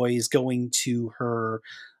enjoys going to her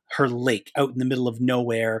lake out in the middle of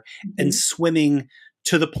nowhere and swimming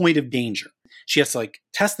to the point of danger. She has to, like,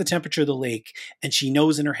 test the temperature of the lake, and she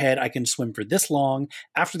knows in her head, I can swim for this long.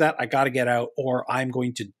 After that, I got to get out or I'm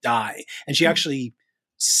going to die. And she actually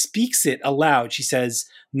speaks it aloud. She says,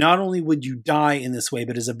 not only would you die in this way,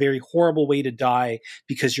 but it's a very horrible way to die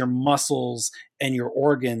because your muscles and your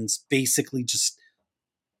organs basically just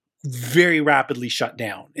very rapidly shut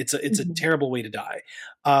down. It's a terrible way to die.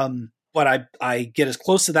 But I get as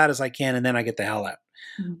close to that as I can, and then I get the hell out.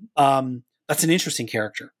 That's an interesting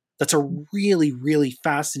character. that's a really, really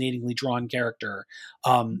fascinatingly drawn character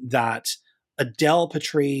that Adele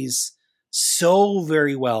portrays so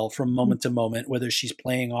very well from moment to moment, whether she's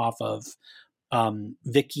playing off of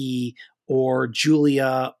Vicky or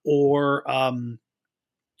Julia or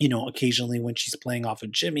occasionally when she's playing off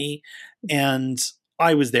of Jimmy. And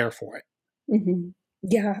I was there for it. Mm-hmm.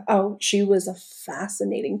 Yeah. Oh, she was a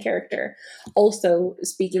fascinating character. Also,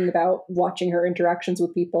 speaking about watching her interactions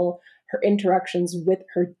with people, her interactions with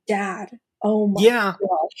her dad. Oh my gosh.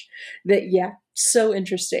 So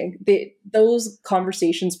interesting. Those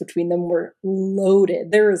conversations between them were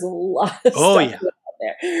loaded. There was a lot of stuff going on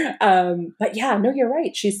there. But yeah, no, you're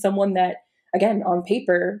right. She's someone that, again, on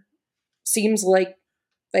paper, seems like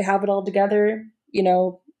they have it all together.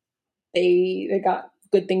 They got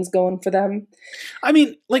good things going for them. I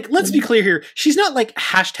mean, like, let's be clear here. She's not like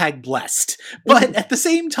 #blessed, but at the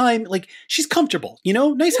same time, like, she's comfortable,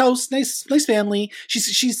 nice house, nice family.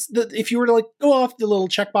 If you were to like go off the little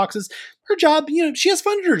check boxes, her job, she has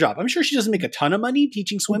fun at her job. I'm sure she doesn't make a ton of money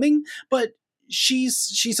teaching swimming, but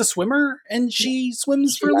she's a swimmer and she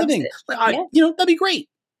swims for a living. That'd be great.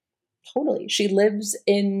 Totally. She lives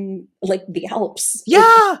in like the Alps.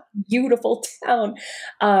 Yeah. Beautiful town.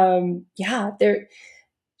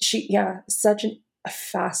 Such a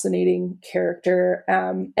fascinating character.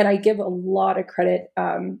 And I give a lot of credit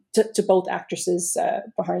to both actresses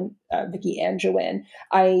behind Vicky and Joanne.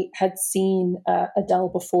 I had seen Adele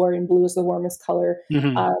before in Blue is the Warmest Color.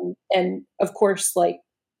 Mm-hmm. And of course,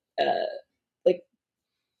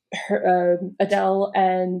 her, Adele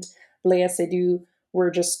and Léa Seydoux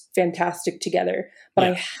were just fantastic together. But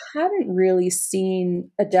I hadn't really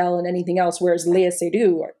seen Adele in anything else, whereas Léa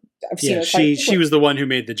Seydoux, I've seen her. She was the one who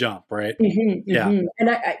made the jump, right? Mm-hmm, yeah. Mm-hmm. And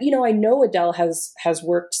I know Adele has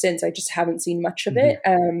worked since. I just haven't seen much of it.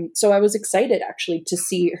 So I was excited actually to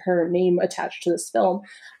see her name attached to this film.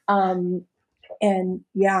 And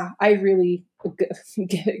yeah, I really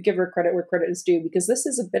give her credit where credit is due, because this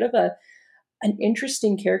is a bit of an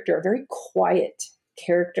interesting character, a very quiet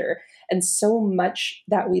character. And so much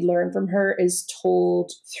that we learn from her is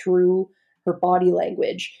told through her body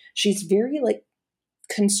language. She's very like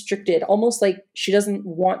constricted, almost like she doesn't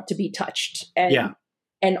want to be touched,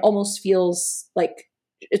 and almost feels like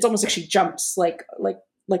it's almost like she jumps, like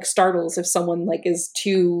startles if someone like is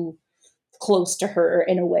too close to her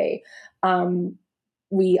in a way.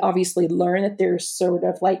 We obviously learn that there's sort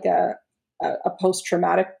of like a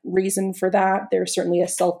post-traumatic reason for that. There's certainly a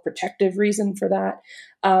self-protective reason for that.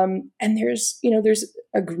 And there's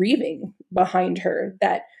a grieving behind her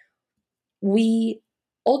that we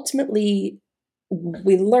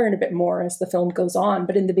learn a bit more as the film goes on.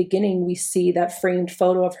 But in the beginning, we see that framed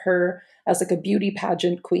photo of her as like a beauty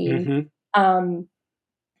pageant queen. Mm-hmm.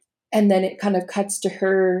 And then it kind of cuts to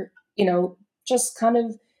her, just kind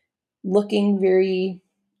of looking very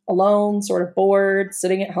alone, sort of bored,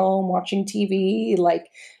 sitting at home, watching TV. Like,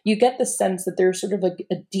 you get the sense that there's sort of a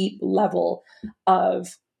deep level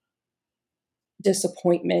of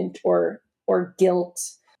disappointment or guilt.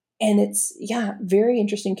 And it's, very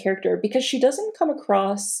interesting character, because she doesn't come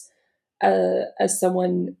across as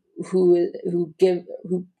someone who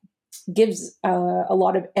gives a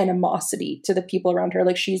lot of animosity to the people around her.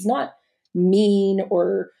 Like, she's not mean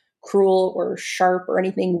or cruel or sharp or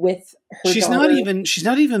anything with her daughter. She's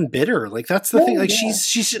not even bitter. Like, that's the thing. Like, she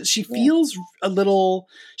feels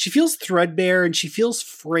she feels threadbare, and she feels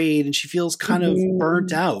frayed, and she feels kind of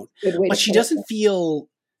burnt out, but she doesn't feel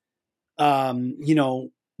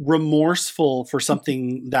remorseful for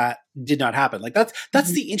something that did not happen. Like,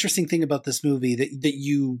 that's the interesting thing about this movie that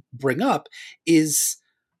you bring up, is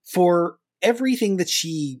for everything that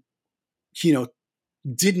she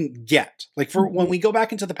didn't get. Like, for when we go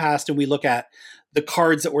back into the past and we look at the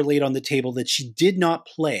cards that were laid on the table that she did not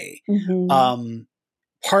play,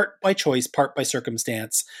 part by choice, part by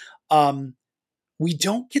circumstance, we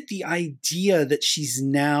don't get the idea that she's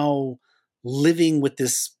now living with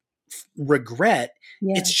this regret.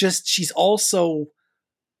 It's just, she's also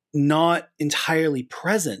not entirely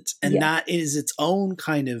present, and that is its own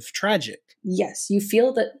kind of tragic. Yes, you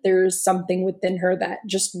feel that there's something within her that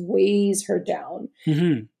just weighs her down.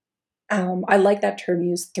 I like that term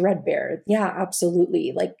used, threadbare. Yeah,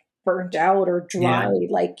 absolutely. Like, burnt out or dry.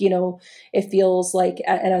 Like, it feels like,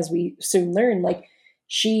 and as we soon learn, like,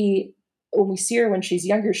 when we see her when she's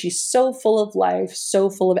younger, she's so full of life, so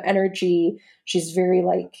full of energy. She's very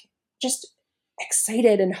like just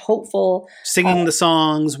excited and hopeful, singing the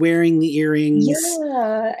songs, wearing the earrings.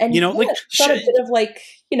 And like, got a bit of like,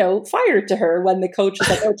 fire to her when the coach is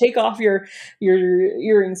like, "Oh, take off your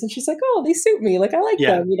earrings," and she's like, "Oh, they suit me. Like, I like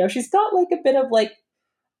them." She's got like a bit of like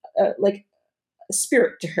a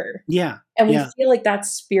spirit to her. Yeah. And we Yeah. feel like that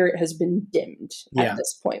spirit has been dimmed Yeah. at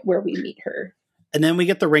this point where we meet her. And then we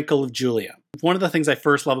get the wrinkle of Julia. One of the things I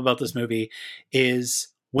first love about this movie is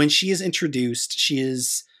when she is introduced, she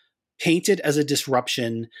is painted as a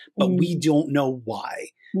disruption, but we don't know why.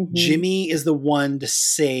 Mm-hmm. Jimmy is the one to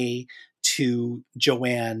say to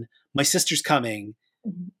Joanne, my sister's coming.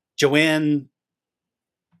 Mm-hmm. Joanne,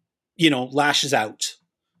 lashes out,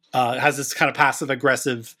 has this kind of passive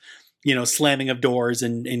aggressive, slamming of doors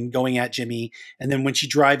and going at Jimmy. And then when she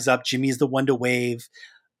drives up, Jimmy's the one to wave.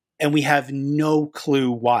 And we have no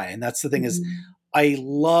clue why. And that's the thing is, I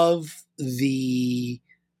love the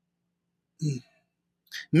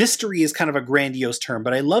mystery is kind of a grandiose term,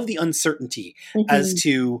 but I love the uncertainty as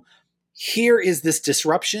to here is this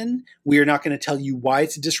disruption. We are not going to tell you why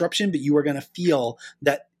it's a disruption, but you are going to feel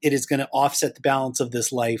that it is going to offset the balance of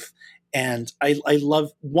this life. And I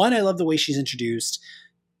love, one, I love the way she's introduced.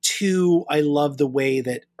 Two, I love the way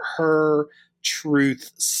that her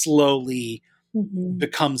truth slowly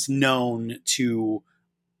becomes known to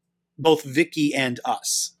both Vicky and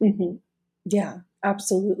us. Mm-hmm. Yeah,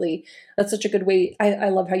 absolutely. That's such a good way. I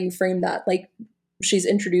love how you frame that. Like, she's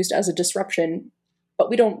introduced as a disruption, but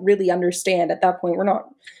we don't really understand at that point. We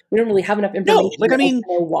don't really have enough information. No, like, I mean, to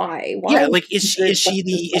know why. Yeah, like is she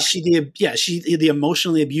the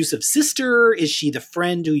emotionally abusive sister? Is she the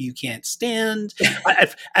friend who you can't stand?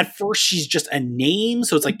 At first, she's just a name,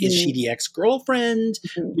 so it's like, is she the ex-girlfriend?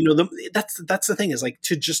 That's the thing, is like,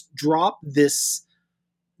 to just drop this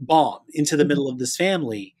bomb into the middle of this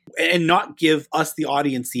family and not give us, the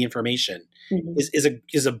audience, the information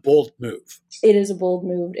is a bold move. It is a bold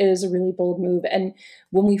move. It is a really bold move. And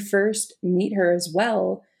when we first meet her as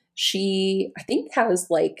well, she, I think, has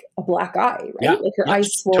like a black eye, right? Yeah, like her eyes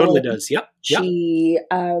swollen. Totally does. Yep. She,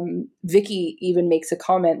 Vicky even makes a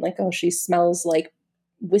comment like, "Oh, she smells like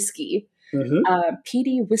whiskey,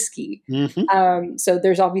 peaty whiskey." So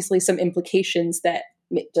there's obviously some implications that,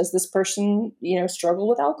 does this person, struggle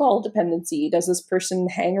with alcohol dependency? Does this person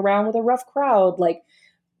hang around with a rough crowd? Like,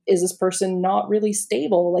 is this person not really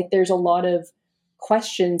stable? Like, there's a lot of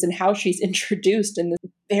questions in how she's introduced in this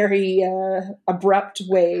very abrupt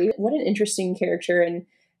way. What an interesting character. And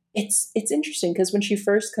it's interesting because when she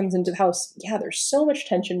first comes into the house, there's so much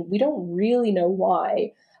tension. We don't really know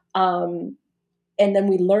why. And then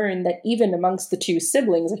we learn that even amongst the two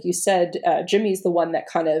siblings, like you said, Jimmy's the one that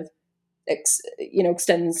kind of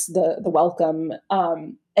extends the welcome.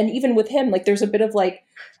 And even with him, like, there's a bit of like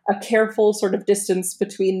a careful sort of distance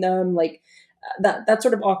between them, like that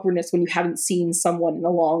sort of awkwardness when you haven't seen someone in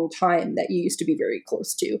a long time that you used to be very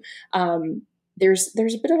close to. There's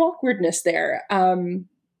a bit of awkwardness there,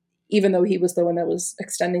 even though he was the one that was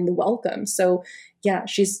extending the welcome. So yeah,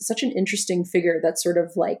 she's such an interesting figure that's sort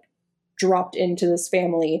of like dropped into this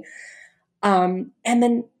family. And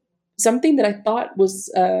then something that I thought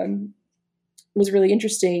was really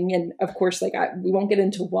interesting, and of course, like, we won't get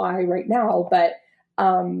into why right now, but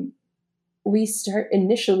we start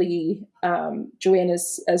initially, Joanne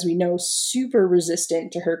is, as we know, super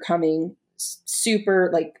resistant to her coming, super,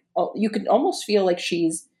 like, you can almost feel like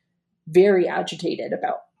she's very agitated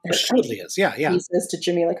about her coming. Totally is. Yeah. He says to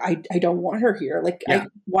Jimmy, like, I don't want her here. Like,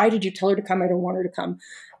 why did you tell her to come? I don't want her to come.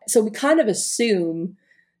 So we kind of assume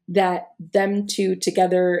that them two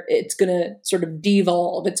together, it's going to sort of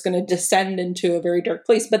devolve. It's going to descend into a very dark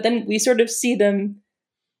place. But then we sort of see them.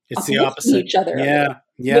 It's the opposite. Each other. Yeah.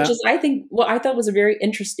 Which is, I think, what I thought was a very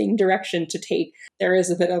interesting direction to take. There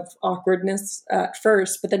is a bit of awkwardness at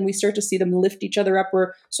first, but then we start to see them lift each other up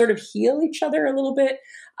or sort of heal each other a little bit.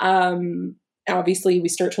 Obviously, we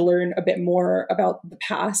start to learn a bit more about the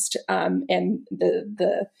past and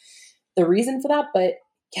the reason for that. But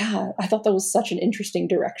yeah, I thought that was such an interesting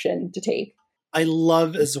direction to take. I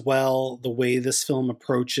love as well the way this film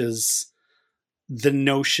approaches the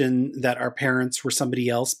notion that our parents were somebody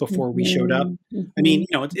else before we showed up. I mean,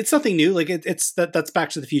 it's nothing new. Like, it's that's Back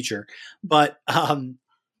to the Future, but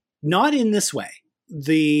not in this way.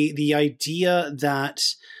 The idea that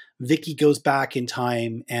Vicky goes back in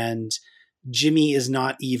time and Jimmy is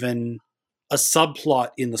not even a subplot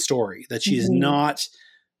in the story, that she is not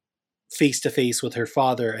face to face with her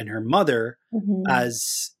father and her mother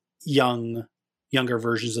as younger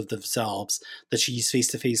versions of themselves, that she's face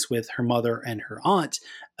to face with her mother and her aunt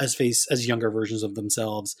as younger versions of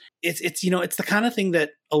themselves. It's it's the kind of thing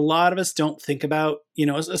that a lot of us don't think about,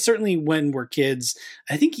 certainly when we're kids.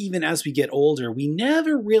 I think even as we get older, we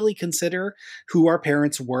never really consider who our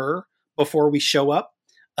parents were before we show up.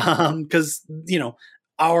 Because,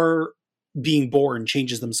 our being born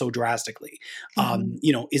changes them so drastically.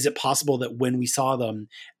 Is it possible that when we saw them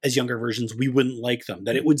as younger versions, we wouldn't like them,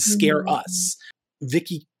 that it would scare us?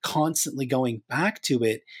 Vicky constantly going back to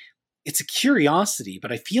it, it's a curiosity,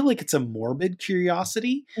 but I feel like it's a morbid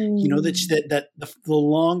curiosity. You know, that the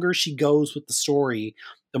longer she goes with the story,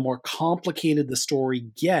 the more complicated the story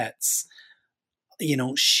gets. You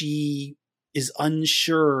know, she is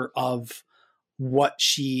unsure of what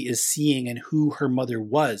she is seeing and who her mother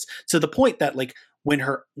was, to the point that, like, when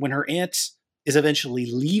her aunt is eventually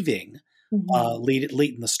leaving, late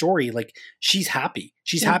in the story, like, she's happy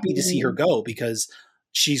to see her go, because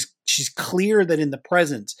she's clear that in the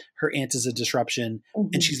present her aunt is a disruption,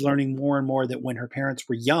 and she's learning more and more that when her parents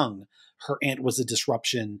were young, her aunt was a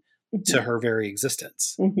disruption to her very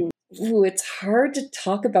existence. Ooh, it's hard to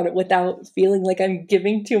talk about it without feeling like I'm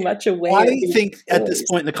giving too much away. I think at this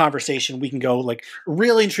point in the conversation, we can go, like,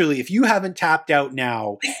 really and truly, if you haven't tapped out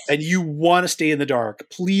now and you want to stay in the dark,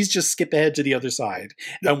 please just skip ahead to the other side,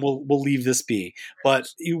 and we'll leave this be. But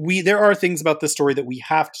there are things about this story that we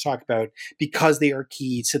have to talk about, because they are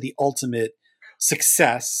key to the ultimate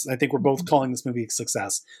success. I think we're both calling this movie a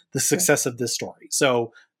success, the success of this story.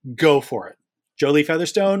 So go for it. Jolie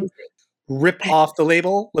Featherstone, rip off the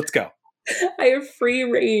label. Let's go. I have free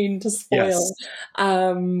reign to spoil. Yes.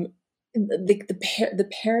 The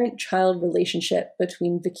parent-child relationship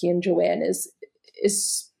between Vicky and Joanne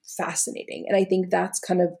is fascinating, and I think that's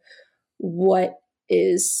kind of what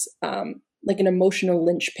is like an emotional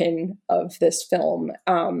linchpin of this film.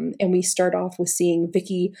 And we start off with seeing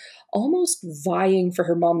Vicky almost vying for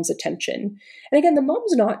her mom's attention. And again, the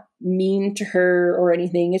mom's not mean to her or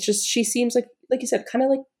anything. It's just she seems like you said, kind of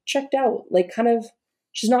like checked out, like kind of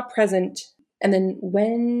she's not present. And then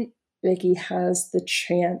when Vicky has the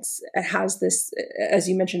chance, has this, as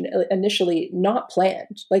you mentioned initially, not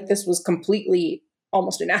planned, like this was completely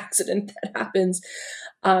almost an accident that happens,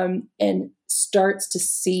 and starts to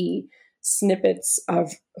see snippets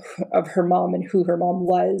of her mom and who her mom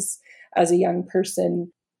was as a young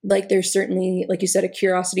person. Like, there's certainly, like you said, a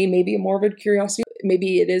curiosity, maybe a morbid curiosity.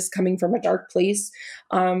 Maybe it is coming from a dark place,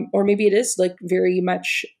 or maybe it is like very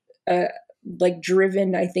much like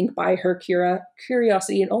driven, I think, by her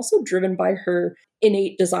curiosity, and also driven by her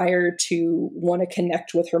innate desire to want to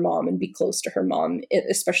connect with her mom and be close to her mom,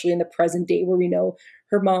 especially in the present day where we know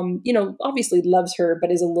her mom, you know, obviously loves her,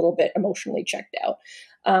 but is a little bit emotionally checked out.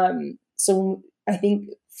 So I think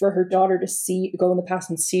for her daughter to go in the past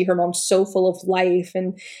and see her mom so full of life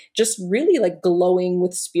and just really like glowing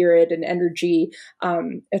with spirit and energy,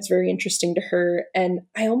 it's very interesting to her. And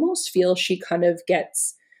I almost feel she kind of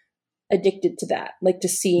gets addicted to that, like to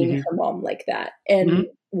seeing her mom like that, and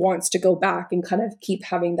wants to go back and kind of keep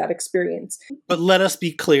having that experience. But let us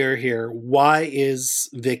be clear here. Why is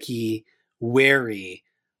Vicky wary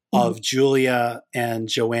of Julia and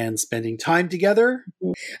Joanne spending time together?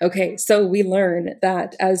 Okay, so we learn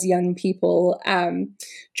that as young people,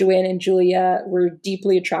 Joanne and Julia were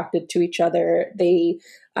deeply attracted to each other. They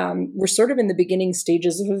were sort of in the beginning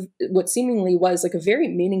stages of what seemingly was like a very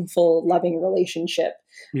meaningful, loving relationship.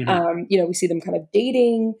 You know, we see them kind of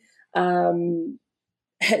dating.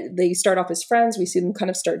 They start off as friends. We see them kind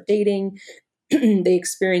of start dating. They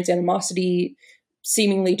experience animosity,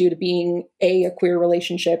 seemingly due to being a queer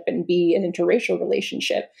relationship and B, an interracial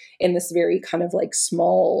relationship in this very kind of like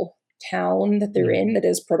small town that they're in, that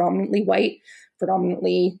is predominantly white,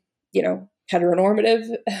 predominantly, you know, heteronormative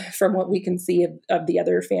from what we can see of the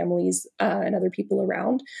other families and other people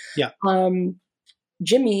around. Yeah.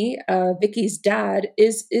 Jimmy, Vicky's dad,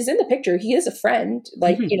 is in the picture. He is a friend.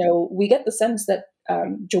 Like, you know, we get the sense that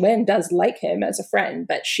Joanne does like him as a friend,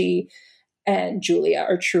 but she and Julia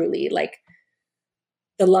are truly like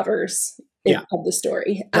the lovers of the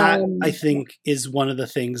story. That, I think, is one of the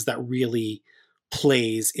things that really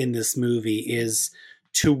plays in this movie, is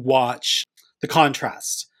to watch the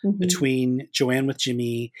contrast between Joanne with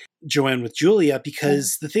Jimmy, Joanne with Julia,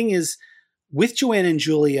 because the thing is, with Joanne and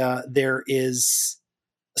Julia, there is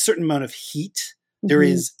a certain amount of heat. There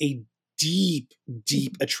is a deep,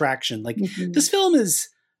 deep attraction. Like, this film is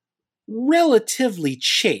relatively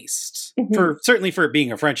chaste, certainly for it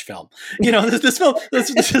being a French film. You know, this film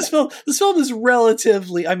is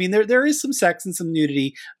relatively, I mean, there is some sex and some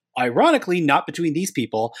nudity, ironically not between these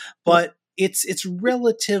people, but it's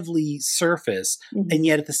relatively surface. And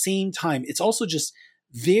yet at the same time, it's also just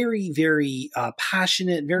very, very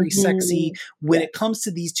passionate, very sexy when it comes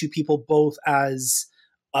to these two people, both as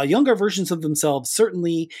younger versions of themselves,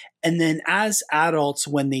 certainly, and then as adults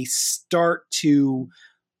when they start to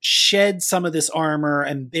shed some of this armor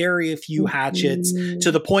and bury a few hatchets to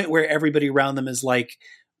the point where everybody around them is like,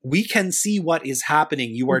 we can see what is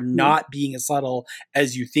happening. You are not being as subtle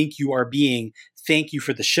as you think you are being. Thank you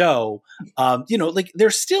for the show. You know, like, they're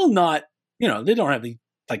still not, you know, they don't have any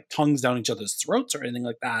like tongues down each other's throats or anything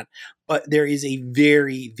like that. But there is a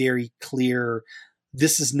very, very clear,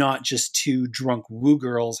 this is not just two drunk woo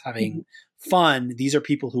girls having fun. These are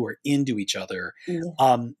people who are into each other.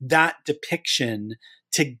 That depiction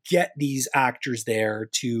to get these actors there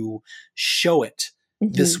to show it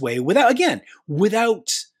this way without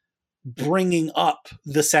bringing up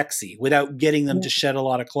the sexy, without getting them to shed a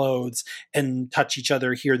lot of clothes and touch each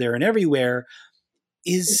other here, there, and everywhere,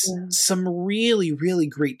 is some really, really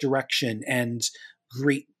great direction and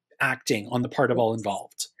great acting on the part of all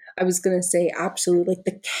involved. I was going to say, absolutely. Like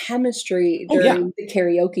the chemistry during the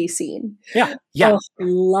karaoke scene. Yeah. Oh,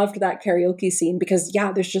 loved that karaoke scene because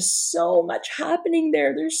there's just so much happening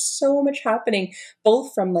there. There's so much happening,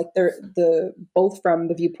 both from like both from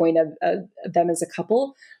the viewpoint of them as a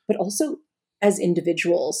couple, but also as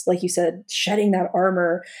individuals. Like you said, shedding that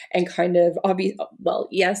armor and kind of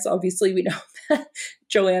obviously we know that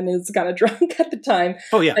Joanne is kind of drunk at the time.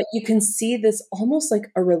 Oh yeah. But you can see this almost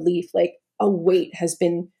like a relief, like a weight has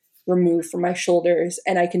been removed from my shoulders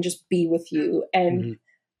and I can just be with you and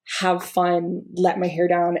have fun, let my hair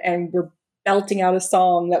down, and we're belting out a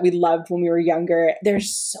song that we loved when we were younger.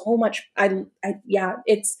 There's so much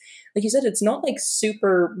it's like you said, it's not like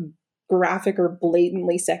super graphic or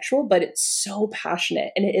blatantly sexual, but it's so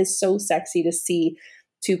passionate and it is so sexy to see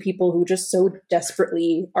two people who just so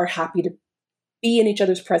desperately are happy to be in each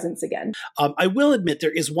other's presence again. I will admit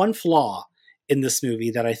there is one flaw in this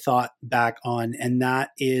movie that I thought back on, and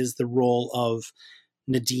that is the role of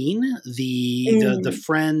Nadine, the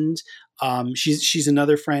friend. She's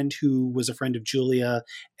another friend who was a friend of Julia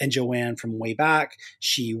and Joanne from way back.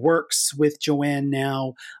 She works with Joanne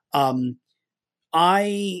now.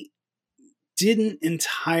 I didn't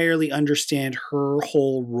entirely understand her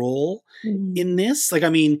whole role in this. Like, I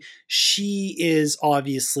mean, she is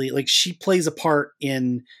obviously like, she plays a part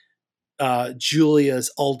in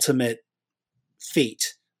Julia's ultimate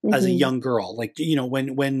fate as a young girl. Like, you know,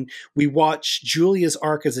 when we watch Julia's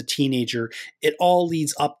arc as a teenager, it all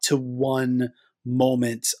leads up to one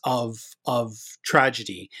moment of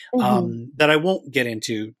tragedy that I won't get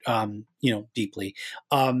into deeply,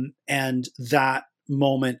 and that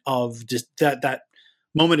moment of just that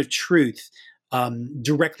moment of truth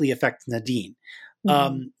directly affects Nadine.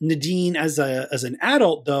 Nadine as an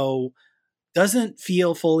adult, though, doesn't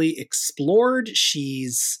feel fully explored.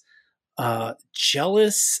 She's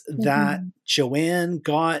jealous that Joanne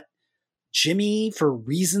got Jimmy for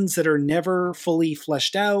reasons that are never fully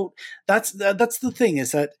fleshed out. That's the thing,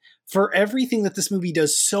 is that for everything that this movie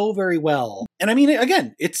does so very well, and I mean,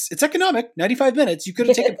 again, it's economic, 95 minutes. You could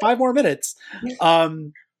have taken 5 more minutes.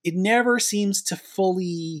 It never seems to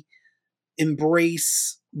fully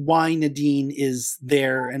embrace why Nadine is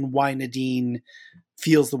there and why Nadine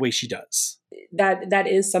feels the way she does. That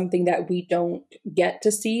is something that we don't get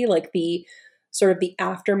to see, like the sort of the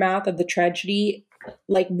aftermath of the tragedy,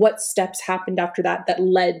 like what steps happened after that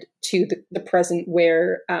led to the present,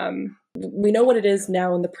 where we know what it is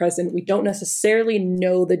now in the present. We don't necessarily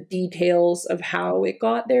know the details of how it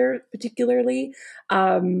got there particularly.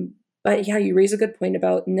 But yeah, you raise a good point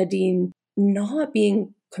about Nadine not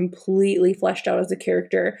being completely fleshed out as a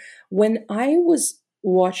character. When I was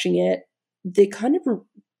watching it, the kind of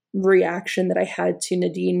reaction that I had to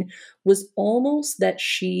Nadine was almost that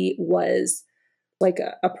she was like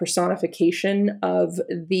a personification of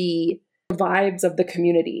the vibes of the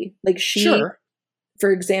community. Like she,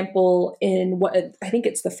 for example, in what I think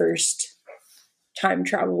it's the first time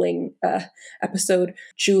traveling episode,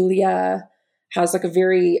 Julia has like a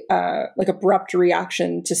very like abrupt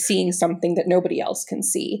reaction to seeing something that nobody else can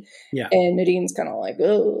see. Yeah. And Nadine's kind of like,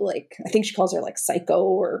 oh, like, I think she calls her like psycho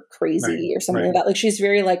or crazy or something like that. Like she's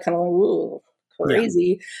very like kind of like, ooh,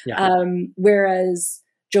 crazy. Yeah. Whereas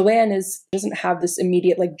Joanne doesn't have this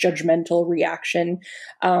immediate like judgmental reaction.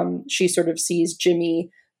 She sort of sees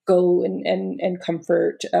Jimmy go and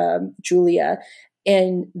comfort Julia.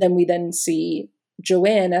 And then we then see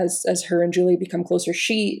Joanne, as her and Julia become closer,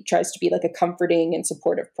 she tries to be like a comforting and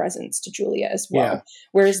supportive presence to Julia as well. Yeah.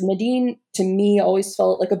 Whereas Nadine, to me, always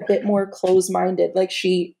felt like a bit more closed-minded. Like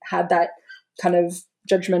she had that kind of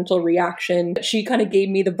judgmental reaction. She kind of gave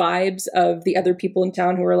me the vibes of the other people in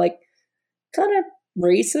town who were like kind of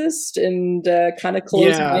racist and kind of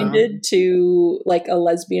closed-minded to like a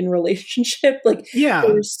lesbian relationship. Like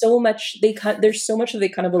there's so much that they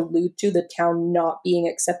kind of allude to the town not being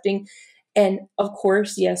accepting. And of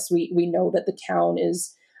course, yes, we know that the town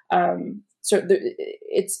is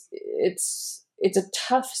it's a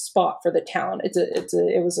tough spot for the town.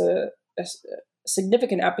 It was a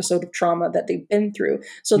significant episode of trauma that they've been through.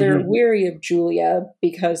 So they're weary of Julia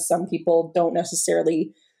because some people don't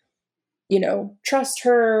necessarily trust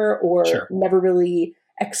her or Sure. never really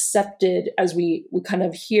accepted, as we kind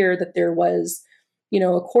of hear that there was,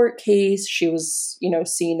 a court case. She was,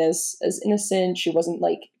 seen as innocent. She wasn't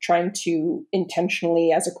like trying to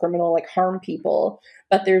intentionally as a criminal, like harm people.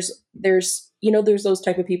 But there's those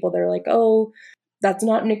type of people that are like, oh, that's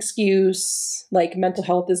not an excuse. Like mental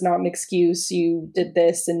health is not an excuse. You did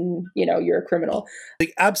this and, you're a criminal.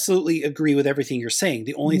 I absolutely agree with everything you're saying.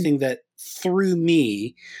 The only thing that threw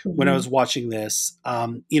me when I was watching this,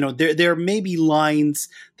 there may be lines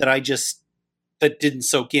that didn't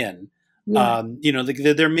soak in. Yeah.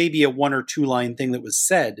 There may be a 1 or 2 line thing that was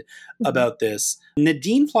said about this.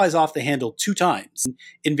 Nadine flies off the handle 2 times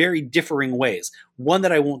in very differing ways. One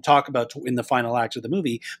that I won't talk about in the final act of the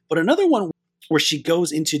movie, but another one where she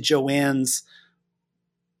goes into Joanne's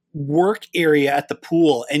work area at the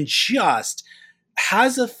pool and just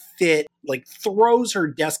has a fit, like throws her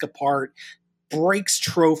desk apart, breaks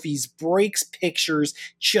trophies, breaks pictures,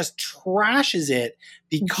 just trashes it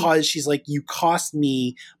because she's like, you cost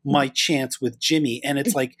me my chance with Jimmy. And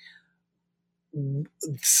it's like,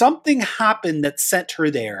 something happened that sent her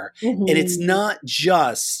there. And it's not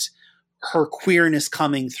just her queerness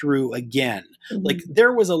coming through again. Like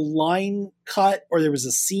there was a line cut or there was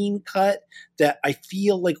a scene cut that I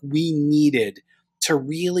feel like we needed to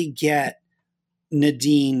really get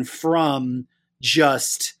Nadine from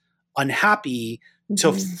just unhappy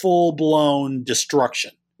to full blown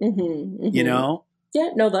destruction. You know?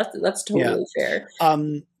 Yeah, no, that's totally fair.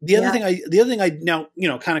 The other thing I now,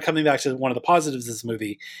 kind of coming back to one of the positives of this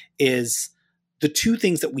movie is the 2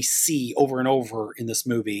 things that we see over and over in this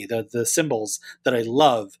movie, the symbols that I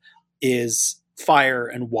love is fire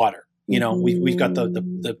and water. We've got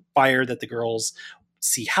the fire that the girls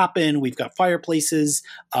see happen. We've got fireplaces.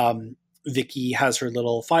 Vicky has her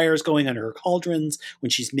little fires going under her cauldrons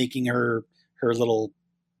when she's making her little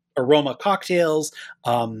aroma cocktails,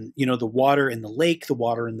 the water in the lake, the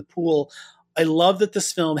water in the pool. I love that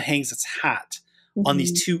this film hangs its hat on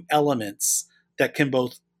these 2 elements that can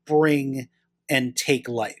both bring and take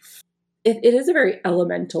life. It is a very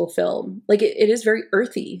elemental film. Like it is very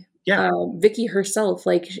earthy. Yeah. Vicky herself,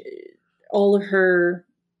 like all of her,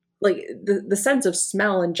 like the sense of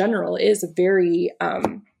smell in general is a very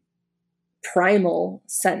primal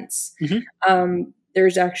sense.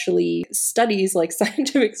 There's actually studies, like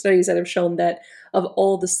scientific studies, that have shown that of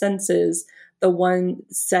all the senses, the one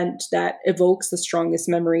scent that evokes the strongest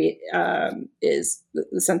memory is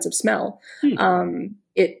the sense of smell.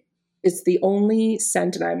 It's the only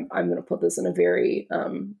scent, and I'm going to put this in a very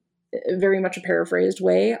much a paraphrased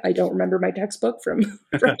way. I don't remember my textbook from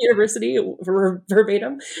university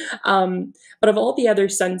verbatim, but of all the other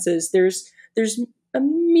senses, there's a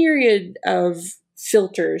myriad of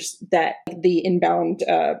filters that the inbound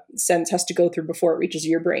sense has to go through before it reaches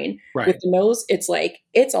your brain. Right. With the nose,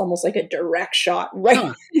 it's almost like a direct shot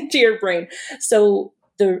right into your brain. So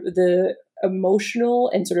the emotional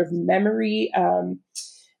and sort of memory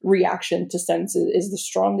reaction to sense is the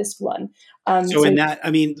strongest one. So in that,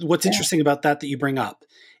 what's interesting about that you bring up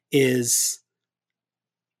is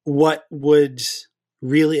what would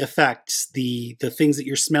really affect the things that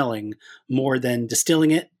you're smelling more than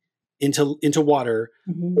distilling it into water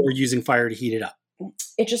or using fire to heat it up.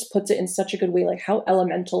 It just puts it in such a good way, like how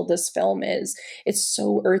elemental this film is. It's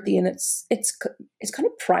so earthy and it's kind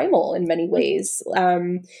of primal in many ways.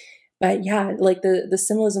 But yeah, like the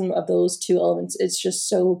symbolism of those 2 elements, it's just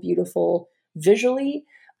so beautiful visually,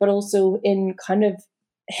 but also in kind of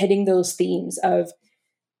hitting those themes of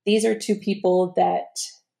these are 2 people that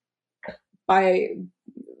by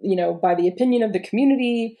the opinion of the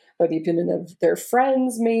community, by the opinion of their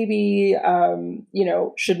friends, maybe,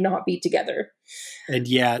 should not be together. And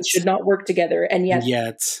yet. Should not work together. And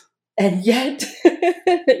yet, and yet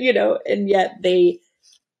they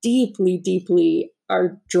deeply, deeply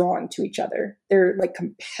are drawn to each other. They're like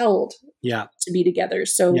compelled to be together.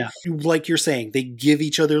 So like you're saying, they give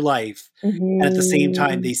each other life and at the same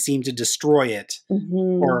time they seem to destroy it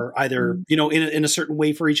or either, in a certain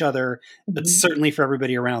way for each other, but certainly for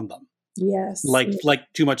everybody around them. Yes. Like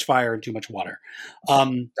too much fire and too much water.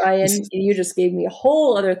 Brian, you just gave me a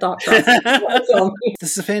whole other thought process.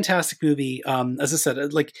 This is a fantastic movie. As I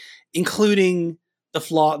said, like including the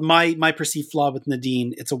flaw, my perceived flaw with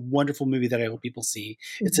Nadine. It's a wonderful movie that I hope people see.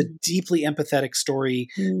 It's a deeply empathetic story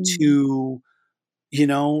to,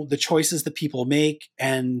 the choices that people make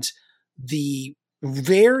and the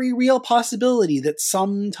very real possibility that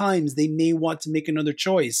sometimes they may want to make another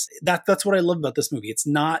choice. That's what I love about this movie. It's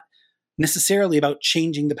not necessarily about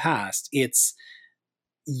changing the past. It's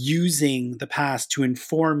using the past to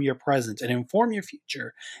inform your present and inform your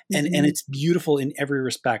future. And it's beautiful in every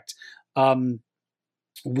respect.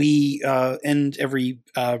 We end every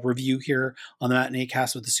review here on the Matinee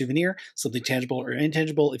Cast with a souvenir, something tangible or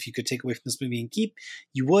intangible. If you could take away from this movie and keep,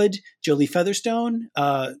 you would. Jolie Featherstone,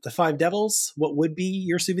 The Five Devils, what would be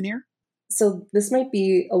your souvenir? So this might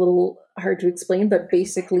be a little hard to explain, but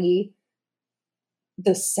basically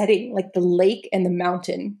the setting, like the lake and the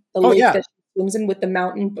mountain, the lake that she swims in with the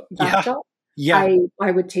mountain backdrop. Yeah.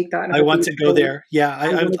 I would take that. I want to go there.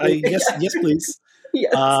 Yeah. Yes, please.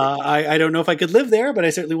 Yes. I don't know if I could live there, but I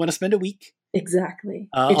certainly want to spend a week. Exactly.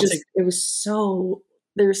 It was so,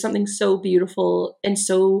 there was something so beautiful and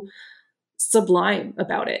so sublime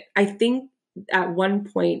about it. I think at one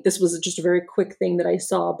point, this was just a very quick thing that I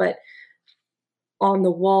saw, but on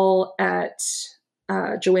the wall at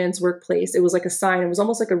Joanne's workplace, it was like a sign. It was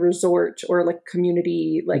almost like a resort or like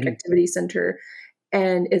community, like activity center.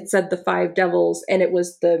 And it said the Five Devils, and it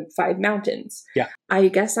was the Five Mountains. Yeah. I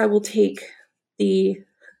guess I will take the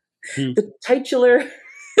titular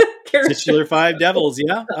Titular Five Devils.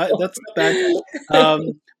 Yeah, that's not bad.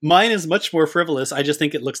 Mine is much more frivolous. I just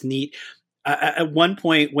think it looks neat. At one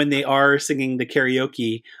point when they are singing the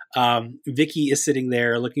karaoke, Vicky is sitting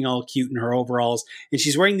there looking all cute in her overalls, and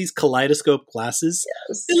she's wearing these kaleidoscope glasses.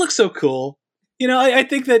 Yes. They look so cool. You know, I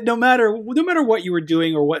think that no matter what you were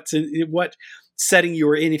doing or what setting you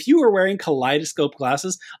were in, if you were wearing kaleidoscope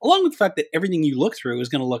glasses, along with the fact that everything you look through is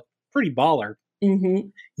going to look pretty baller,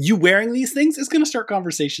 you wearing these things is going to start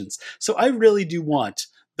conversations. So I really do want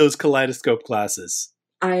those kaleidoscope glasses.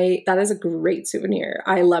 That is a great souvenir.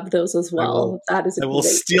 I love those as well. I will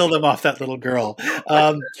steal them off that little girl.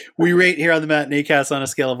 We rate here on the Matinee Cast on a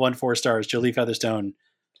scale of 1 to 4 stars. Jolie Featherstone,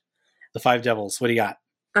 The Five Devils. What do you got?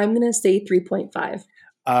 I'm going to say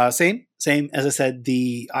 3.5. Same. As I said,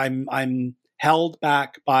 I'm held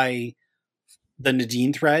back by the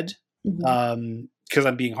Nadine thread because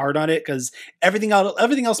I'm being hard on it, because everything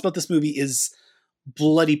else about this movie is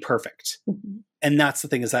bloody perfect. And that's the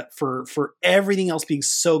thing, is that for everything else being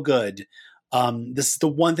so good, this is the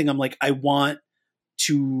one thing I'm like, I want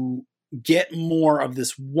to get more of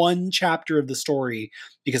this one chapter of the story,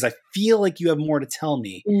 because I feel like you have more to tell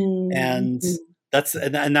me. And that's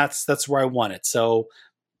where I want it. So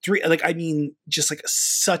 3, like, I mean, just like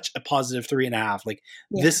such a positive 3.5. Like,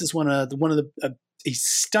 this is one of the a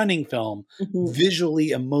stunning film,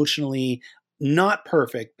 visually, emotionally, not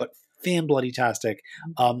perfect, but fan bloody tastic.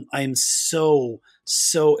 I am so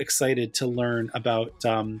excited to learn about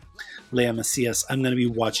Lea Macias. I'm going to be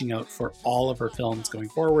watching out for all of her films going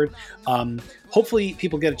forward. Hopefully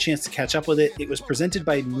people get a chance to catch up with it. It was presented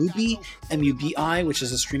by Mubi, MUBI, which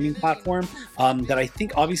is a streaming platform that I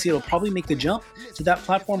think obviously it'll probably make the jump to that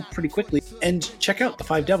platform pretty quickly. And check out The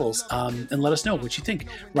Five Devils and let us know what you think.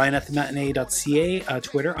 Ryan at thematinee.ca,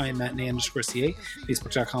 Twitter, I am matinee_ca,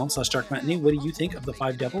 facebook.com/darkmatinee. What do you think of The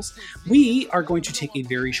Five Devils? We are going to take a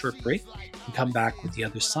very short break and come back with the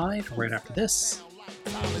other side right after this.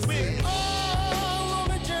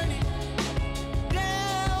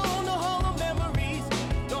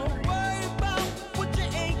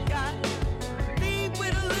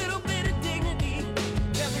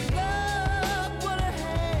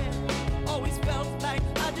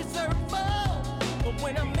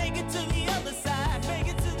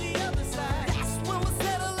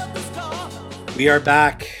 We are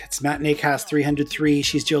back. It's Matinee Cast 303.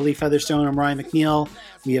 She's Jolie Featherstone. I'm Ryan McNeil.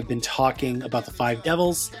 We have been talking about The Five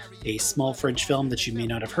Devils, a small French film that you may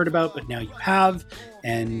not have heard about, but now you have.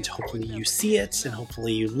 And hopefully you see it, and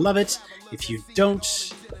hopefully you love it. If you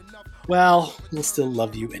don't, well, we'll still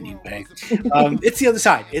love you anyway. It's the other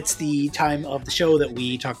side. It's the time of the show that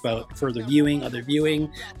we talk about further viewing, other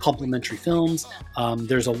viewing, complimentary films.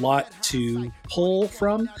 There's a lot to pull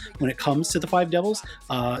from when it comes to The Five Devils.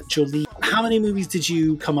 Jolie, how many movies did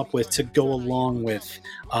you come up with to go along with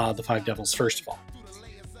The Five Devils, first of all?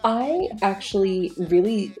 I actually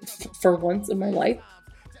really, for once in my life,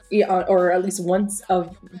 or at least once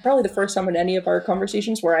of probably the first time in any of our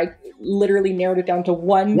conversations where I literally narrowed it down to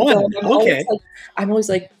one film. I'm always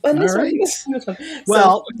like, this one.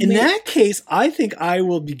 Well, in that case, I think I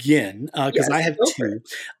will begin because I have two.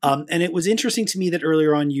 And it was interesting to me that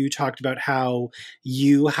earlier on you talked about how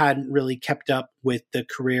you hadn't really kept up with the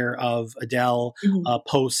career of Adele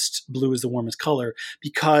post Blue is the Warmest Color,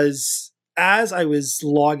 because as I was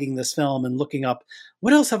logging this film and looking up,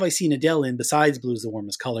 what else have I seen Adele in besides Blue is the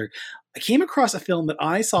Warmest Color, I came across a film that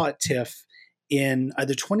I saw at TIFF in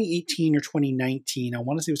either 2018 or 2019. I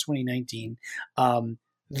want to say it was 2019.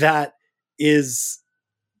 That is,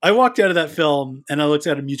 I walked out of that film and I looked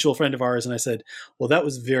at a mutual friend of ours and I said, well, that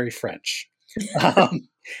was very French.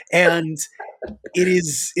 And it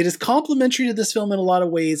is complimentary to this film in a lot of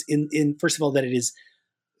ways. In first of all, that it is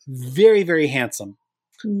very, very handsome.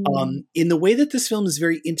 Mm. In the way that this film is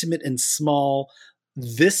very intimate and small,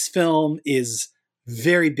 this film is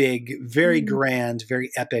very big, very grand,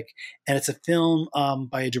 very epic. And it's a film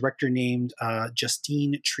by a director named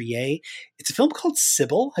Justine Triet. It's a film called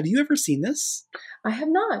Sybil. Have you ever seen this? I have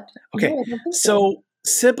not. Okay. No, I don't think So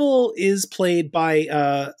Sybil is played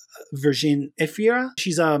by Virginie Efira.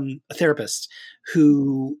 She's a therapist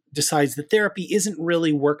who decides that therapy isn't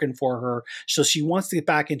really working for her. So she wants to get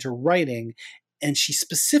back into writing. And she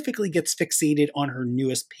specifically gets fixated on her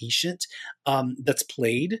newest patient that's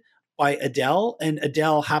played by Adele. And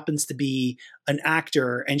Adele happens to be an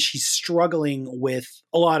actor, and she's struggling with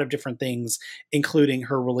a lot of different things, including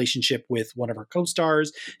her relationship with one of her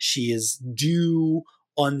co-stars. She is due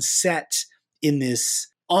on set in this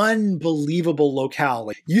unbelievable locale.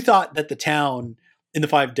 Like, you thought that the town in The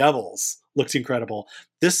Five Devils looked incredible.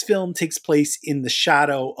 This film takes place in the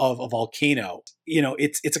shadow of a volcano. You know,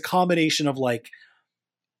 it's a combination of like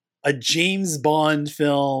a James Bond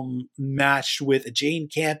film matched with a Jane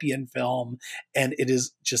Campion film, and it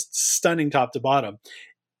is just stunning top to bottom.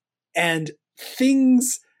 And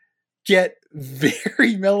things get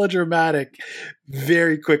very melodramatic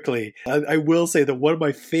very quickly. I will say that one of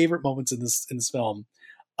my favorite moments in this film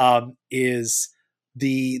is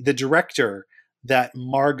the director that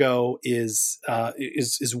Margot is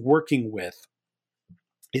working with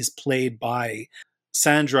is played by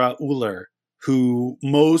Sandra Euler, who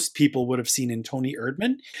most people would have seen in Tony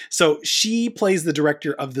Erdmann. So she plays the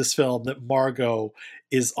director of this film that Margot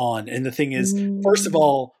is on. And the thing is, first of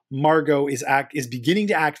all, Margot is beginning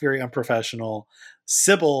to act very unprofessional.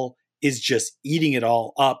 Sybil is just eating it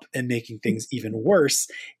all up and making things even worse.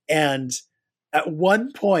 And at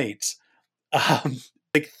one point,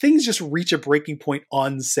 like things just reach a breaking point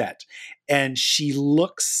on set, and she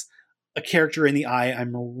looks a character in the eye.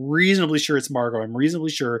 I'm reasonably sure it's Margot. I'm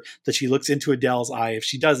reasonably sure that she looks into Adele's eye. If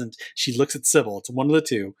she doesn't, she looks at Sybil. It's one of the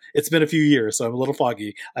two. It's been a few years, so I'm a little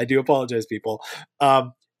foggy. I do apologize, people.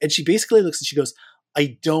 And she basically looks and she goes,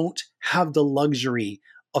 I don't have the luxury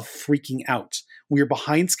of freaking out. We are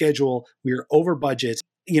behind schedule. We are over budget.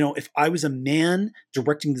 You know, if I was a man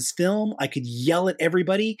directing this film, I could yell at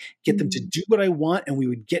everybody, get them to do what I want, and we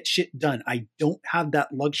would get shit done. I don't have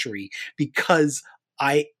that luxury because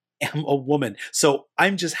I am a woman. So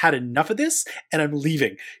I'm just had enough of this and I'm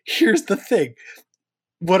leaving. Here's the thing.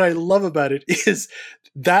 What I love about it is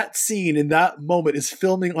that scene in that moment is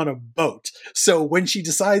filming on a boat. So when she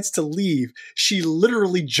decides to leave, she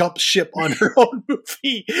literally jumps ship on her own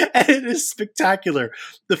movie, and it is spectacular.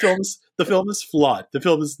 The film is flawed. The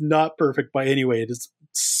film is not perfect by any way. It is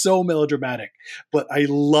so melodramatic, but I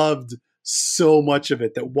loved so much of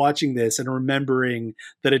it that watching this and remembering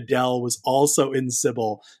that Adele was also in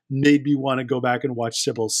Sybil made me want to go back and watch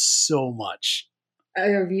Sybil so much.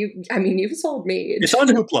 You've sold me. It's on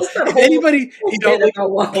Hoopla. If anybody, like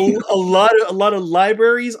a lot of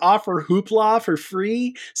libraries offer Hoopla for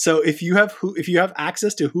free. So if you have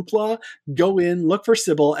access to Hoopla, go in, look for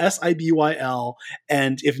Sybil, Sibyl,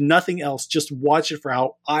 and if nothing else, just watch it for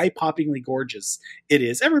how eye-poppingly gorgeous it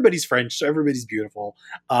is. Everybody's French, so everybody's beautiful,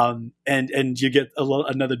 and you get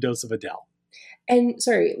another dose of Adele. And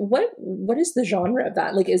sorry, what is the genre of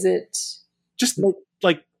that? Like, is it just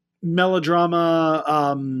like melodrama?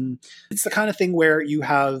 It's the kind of thing where you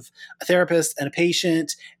have a therapist and a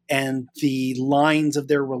patient, and the lines of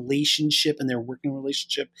their relationship and their working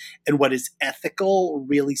relationship and what is ethical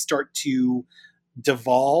really start to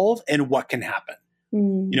devolve and what can happen.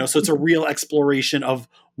 So it's a real exploration of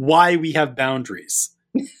why we have boundaries.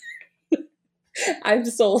 I'm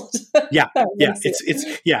sold. Yeah.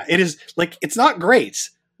 It is like, it's not great,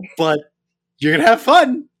 but you're gonna have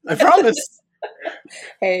fun, I promise.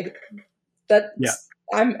 Hey,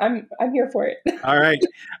 I'm here for it. All right.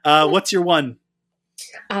 What's your one?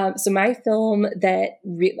 So my film that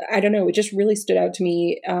I don't know, it just really stood out to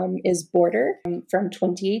me is Border from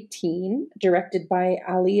 2018, directed by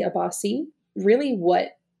Ali Abbasi. Really,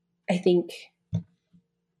 what I think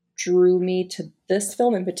drew me to this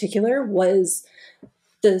film in particular was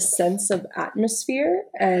the sense of atmosphere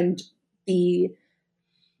and the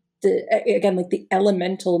again, like the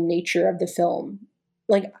elemental nature of the film.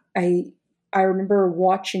 Like I remember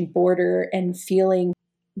watching Border and feeling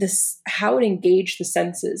this, how it engaged the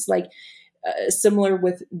senses, like similar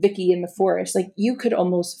with Vicky in the Forest. Like you could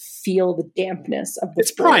almost feel the dampness of the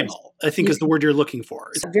forest. Primal, I think, is the word you're looking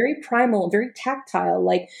for. It's very primal, very tactile.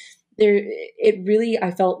 Like it really,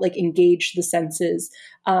 I felt like engaged the senses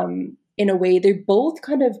in a way. They both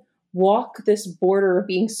kind of walk this border of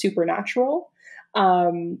being supernatural,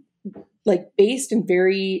 like based in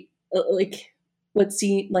very like, let's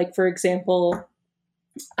see, like for example,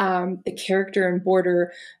 The character in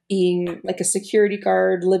Border being like a security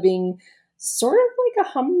guard, living sort of like a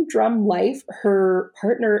humdrum life. Her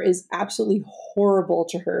partner is absolutely horrible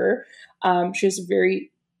to her. She has a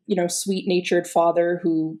very, sweet natured father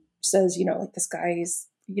who says, like this guy is,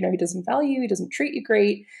 he doesn't value you, he doesn't treat you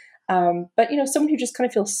great. But, someone who just kind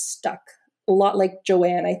of feels stuck, a lot like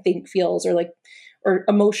Joanne, I think, feels, or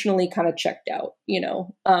emotionally kind of checked out,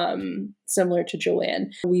 similar to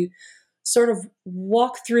Joanne. We sort of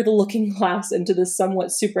walk through the looking glass into this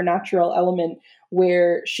somewhat supernatural element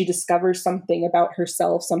where she discovers something about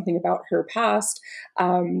herself, something about her past.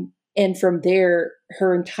 And from there,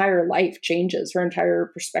 her entire life changes, her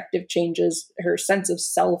entire perspective changes, her sense of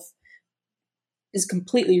self is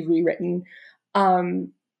completely rewritten.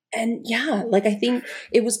 And yeah, like I think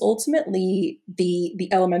it was ultimately the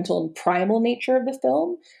elemental and primal nature of the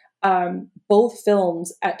film. Both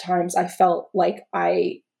films, at times, I felt like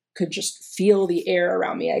I could just feel the air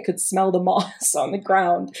around me. I could smell the moss on the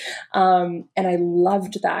ground, and I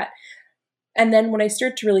loved that. And then when I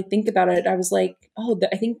started to really think about it, I was like, oh,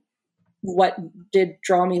 I think what did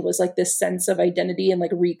draw me was like this sense of identity and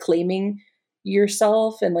like reclaiming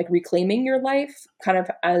yourself and like reclaiming your life, kind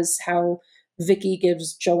of as how Vicky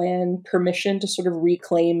gives Joanne permission to sort of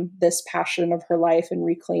reclaim this passion of her life and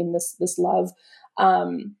reclaim this love.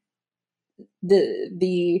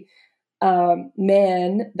 The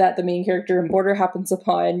man that the main character in Border happens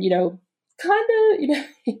upon, kind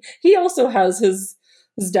of, he also has his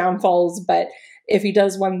downfalls, but if he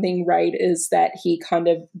does one thing right is that he kind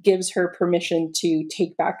of gives her permission to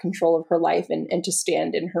take back control of her life and to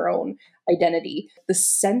stand in her own identity. The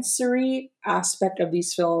sensory aspect of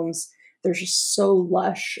these films, they're just so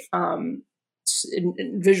lush, and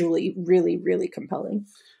visually really, really compelling.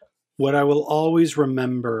 What I will always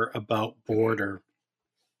remember about Border,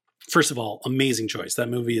 first of all, amazing choice. That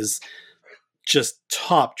movie is just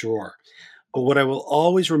top drawer. But what I will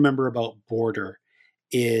always remember about Border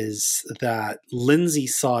is that Lindsay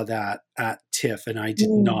saw that at TIFF and I did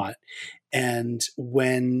not. And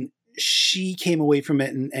when she came away from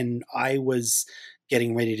it and I was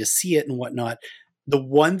getting ready to see it and whatnot, the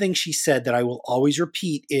one thing she said that I will always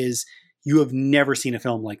repeat is, you have never seen a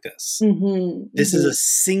film like this. This is a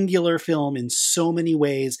singular film in so many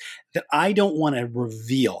ways that I don't want to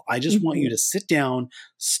reveal. I just want you to sit down,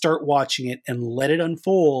 start watching it, and let it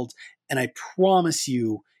unfold. And I promise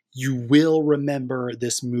you, you will remember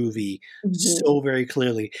this movie so very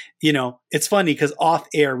clearly. It's funny because off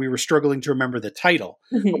air, we were struggling to remember the title.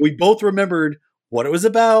 But we both remembered what it was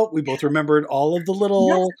about. We both remembered all of the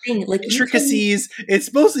little intricacies.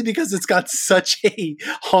 It's mostly because it's got such a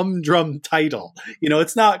humdrum title.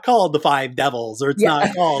 It's not called The Five Devils, or it's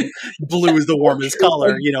not called Blue is the Warmest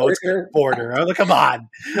Color. It's Border. Oh, come on.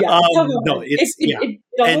 No, it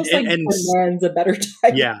almost demands a better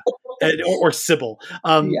title. Yeah. Or Sybil.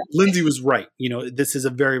 Lindsay was right. This is a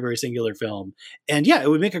very, very singular film. And yeah, it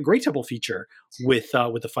would make a great double feature with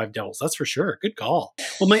The Five Devils. That's for sure. Good call.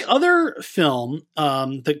 Well, my other film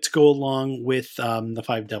to go along with The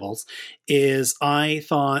Five Devils is, I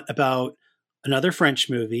thought about another French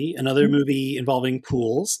movie, another movie involving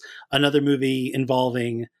pools, another movie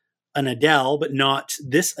involving an Adele, but not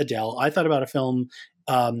this Adele. I thought about a film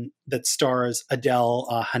that stars Adele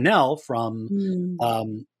Hanel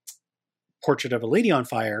from Portrait of a Lady on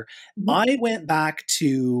Fire. I went back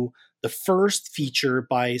to the first feature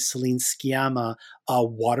by Celine Sciamma,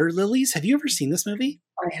 Water Lilies. Have you ever seen this movie?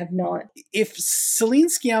 I have not. If Celine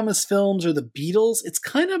Sciamma's films are the Beatles, it's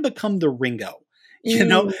kind of become the Ringo.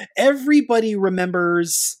 Everybody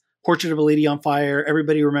remembers Portrait of a Lady on Fire.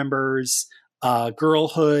 Everybody remembers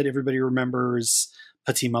Girlhood. Everybody remembers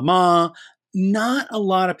Petit Maman. Not a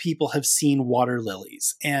lot of people have seen Water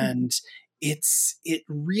Lilies. And it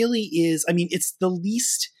really is. I mean, it's the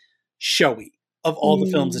least showy of all the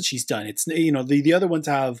films that she's done. It's, the other ones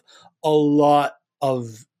have a lot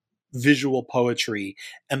of visual poetry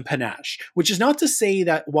and panache, which is not to say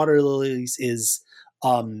that Water Lilies is,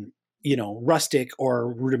 rustic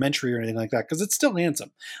or rudimentary or anything like that, because it's still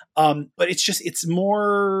handsome. But it's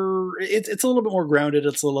a little bit more grounded.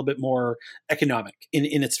 It's a little bit more economic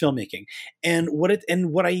in its filmmaking. And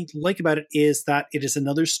what I like about it is that it is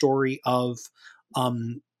another story of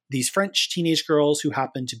these French teenage girls who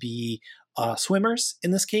happen to be swimmers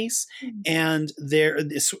in this case, and they're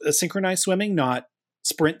synchronized swimming, not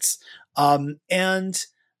sprints. And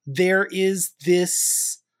there is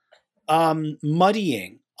this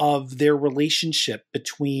muddying of their relationship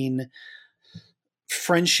between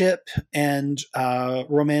friendship and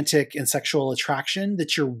romantic and sexual attraction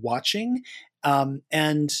that you're watching.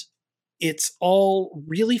 And it's all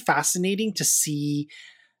really fascinating to see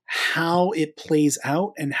how it plays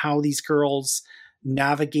out and how these girls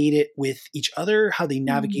navigate it with each other, how they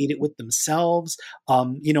navigate it with themselves.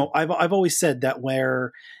 I've always said that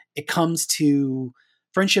where it comes to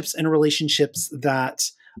friendships and relationships, that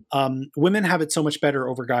women have it so much better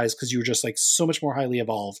over guys because you're just like so much more highly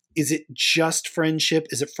evolved. Is it just friendship?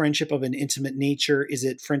 Is it friendship of an intimate nature? Is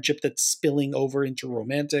it friendship that's spilling over into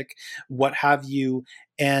romantic, what have you?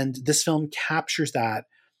 And this film captures that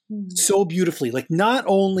so beautifully, like not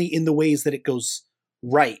only in the ways that it goes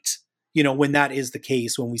right, when that is the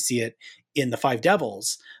case, when we see it in The Five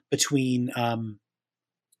Devils between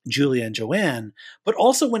Julia and Joanne, but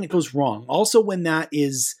also when it goes wrong, also when that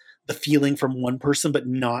is the feeling from one person but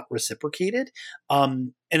not reciprocated.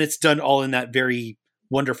 And it's done all in that very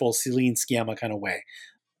wonderful Celine Sciamma kind of way.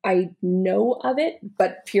 I know of it,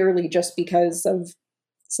 but purely just because of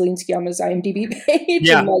Celine Sciamma's IMDb page.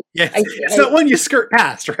 Yeah, and like, it's not one you skirt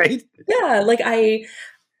past, right? Yeah, like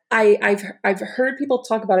I've heard people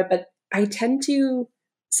talk about it, but I tend to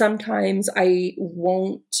sometimes I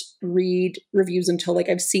won't read reviews until like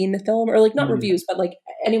I've seen the film, or like not reviews, but like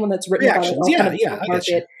anyone that's written reactions. about it. I'll kind of I get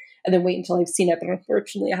you. and then wait until I've seen it. But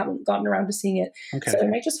unfortunately, I haven't gotten around to seeing it. Okay. So I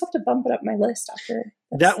might just have to bump it up my list after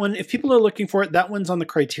that one. If people are looking for it, that one's on the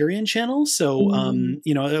Criterion channel. So,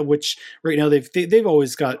 which right now they've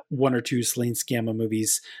always got one or two Celine Sciamma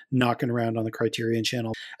movies knocking around on the Criterion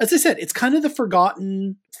channel. As I said, it's kind of the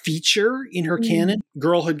forgotten feature in her canon.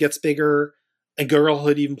 Girlhood gets bigger, and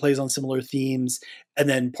Girlhood even plays on similar themes. And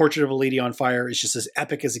then Portrait of a Lady on Fire is just as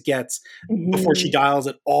epic as it gets before she dials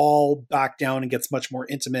it all back down and gets much more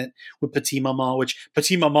intimate with Petit Maman, which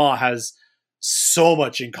Petit Maman has so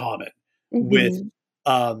much in common with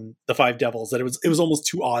The Five Devils that it was almost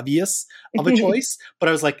too obvious of a choice. But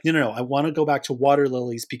I was like, no, I want to go back to Water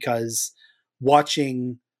Lilies, because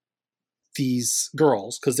watching these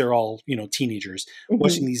girls, because they're all, teenagers,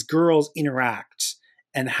 watching these girls interact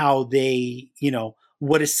and how they,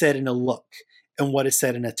 what is said in a look and what is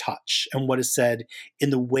said in a touch and what is said in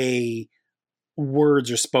the way words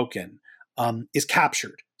are spoken is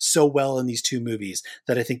captured so well in these two movies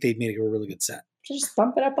that I think they've made a really good set. Just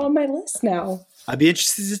bump it up on my list now. I'd be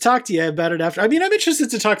interested to talk to you about it after. I'm interested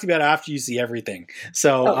to talk to you about it after you see everything.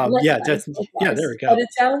 So there we go. But it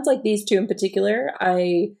sounds like these two in particular,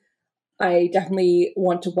 I definitely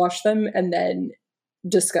want to watch them and then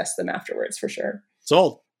discuss them afterwards for sure.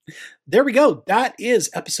 Sold. There we go. That is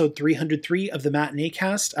episode 303 of the Matinee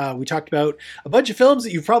Cast. We talked about a bunch of films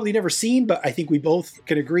that you've probably never seen, but I think we both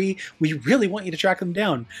can agree we really want you to track them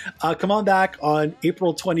down. Come on back on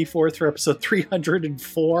April 24th for episode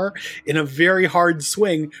 304. In a very hard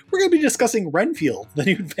swing, we're going to be discussing Renfield, the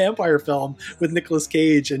new vampire film with Nicolas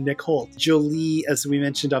Cage and Nick Holt. Jolie, as we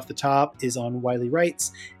mentioned off the top, is on Wiley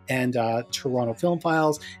Wrights and Toronto Film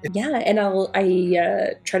Files. Yeah, and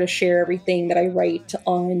I try to share everything that I write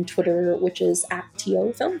on Twitter, which is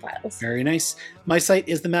 @TO Film Files. Very nice. My site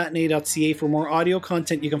is thematinee.ca for more audio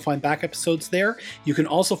content. You can find back episodes there. You can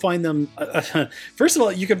also find them, first of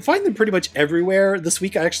all, you can find them pretty much everywhere. This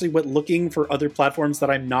week I actually went looking for other platforms that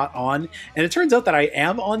I'm not on, and it turns out that I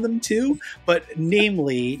am on them too, but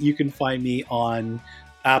namely, you can find me on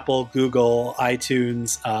Apple, Google,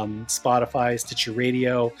 iTunes, Spotify, Stitcher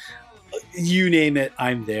Radio, you name it,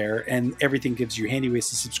 I'm there. And everything gives you handy ways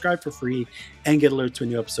to subscribe for free and get alerts when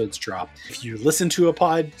new episodes drop. If you listen to a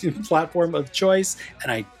pod platform of choice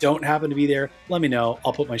and I don't happen to be there, let me know.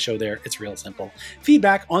 I'll put my show there. It's real simple.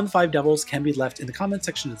 Feedback on The Five Devils can be left in the comment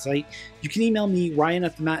section of the site. You can email me,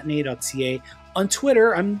 ryan@thematinee.ca. On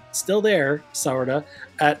Twitter, I'm still there, sorta,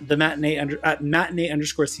 at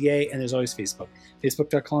matinee_CA, and there's always Facebook.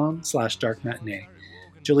 Facebook.com/darkmatinee.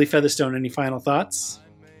 Julie Featherstone, any final thoughts?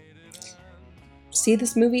 See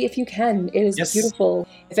this movie if you can. It is beautiful.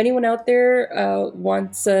 If anyone out there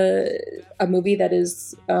wants a movie that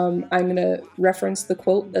is, I'm going to reference the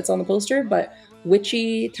quote that's on the poster, but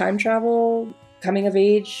witchy, time travel, coming of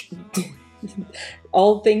age,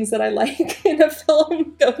 all things that I like in a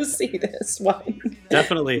film, go see this one.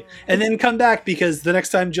 Definitely. And then come back, because the next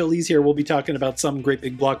time Jolie's here, we'll be talking about some great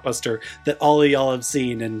big blockbuster that all of y'all have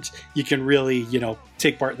seen, and you can really,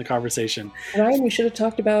 take part in the conversation. Ryan, we should have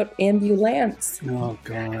talked about Ambulance. Oh,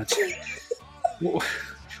 God.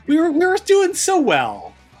 we were doing so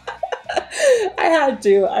well. I had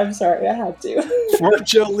to. I'm sorry. I had to. For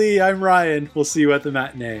Jolie, I'm Ryan. We'll see you at the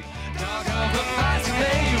matinee.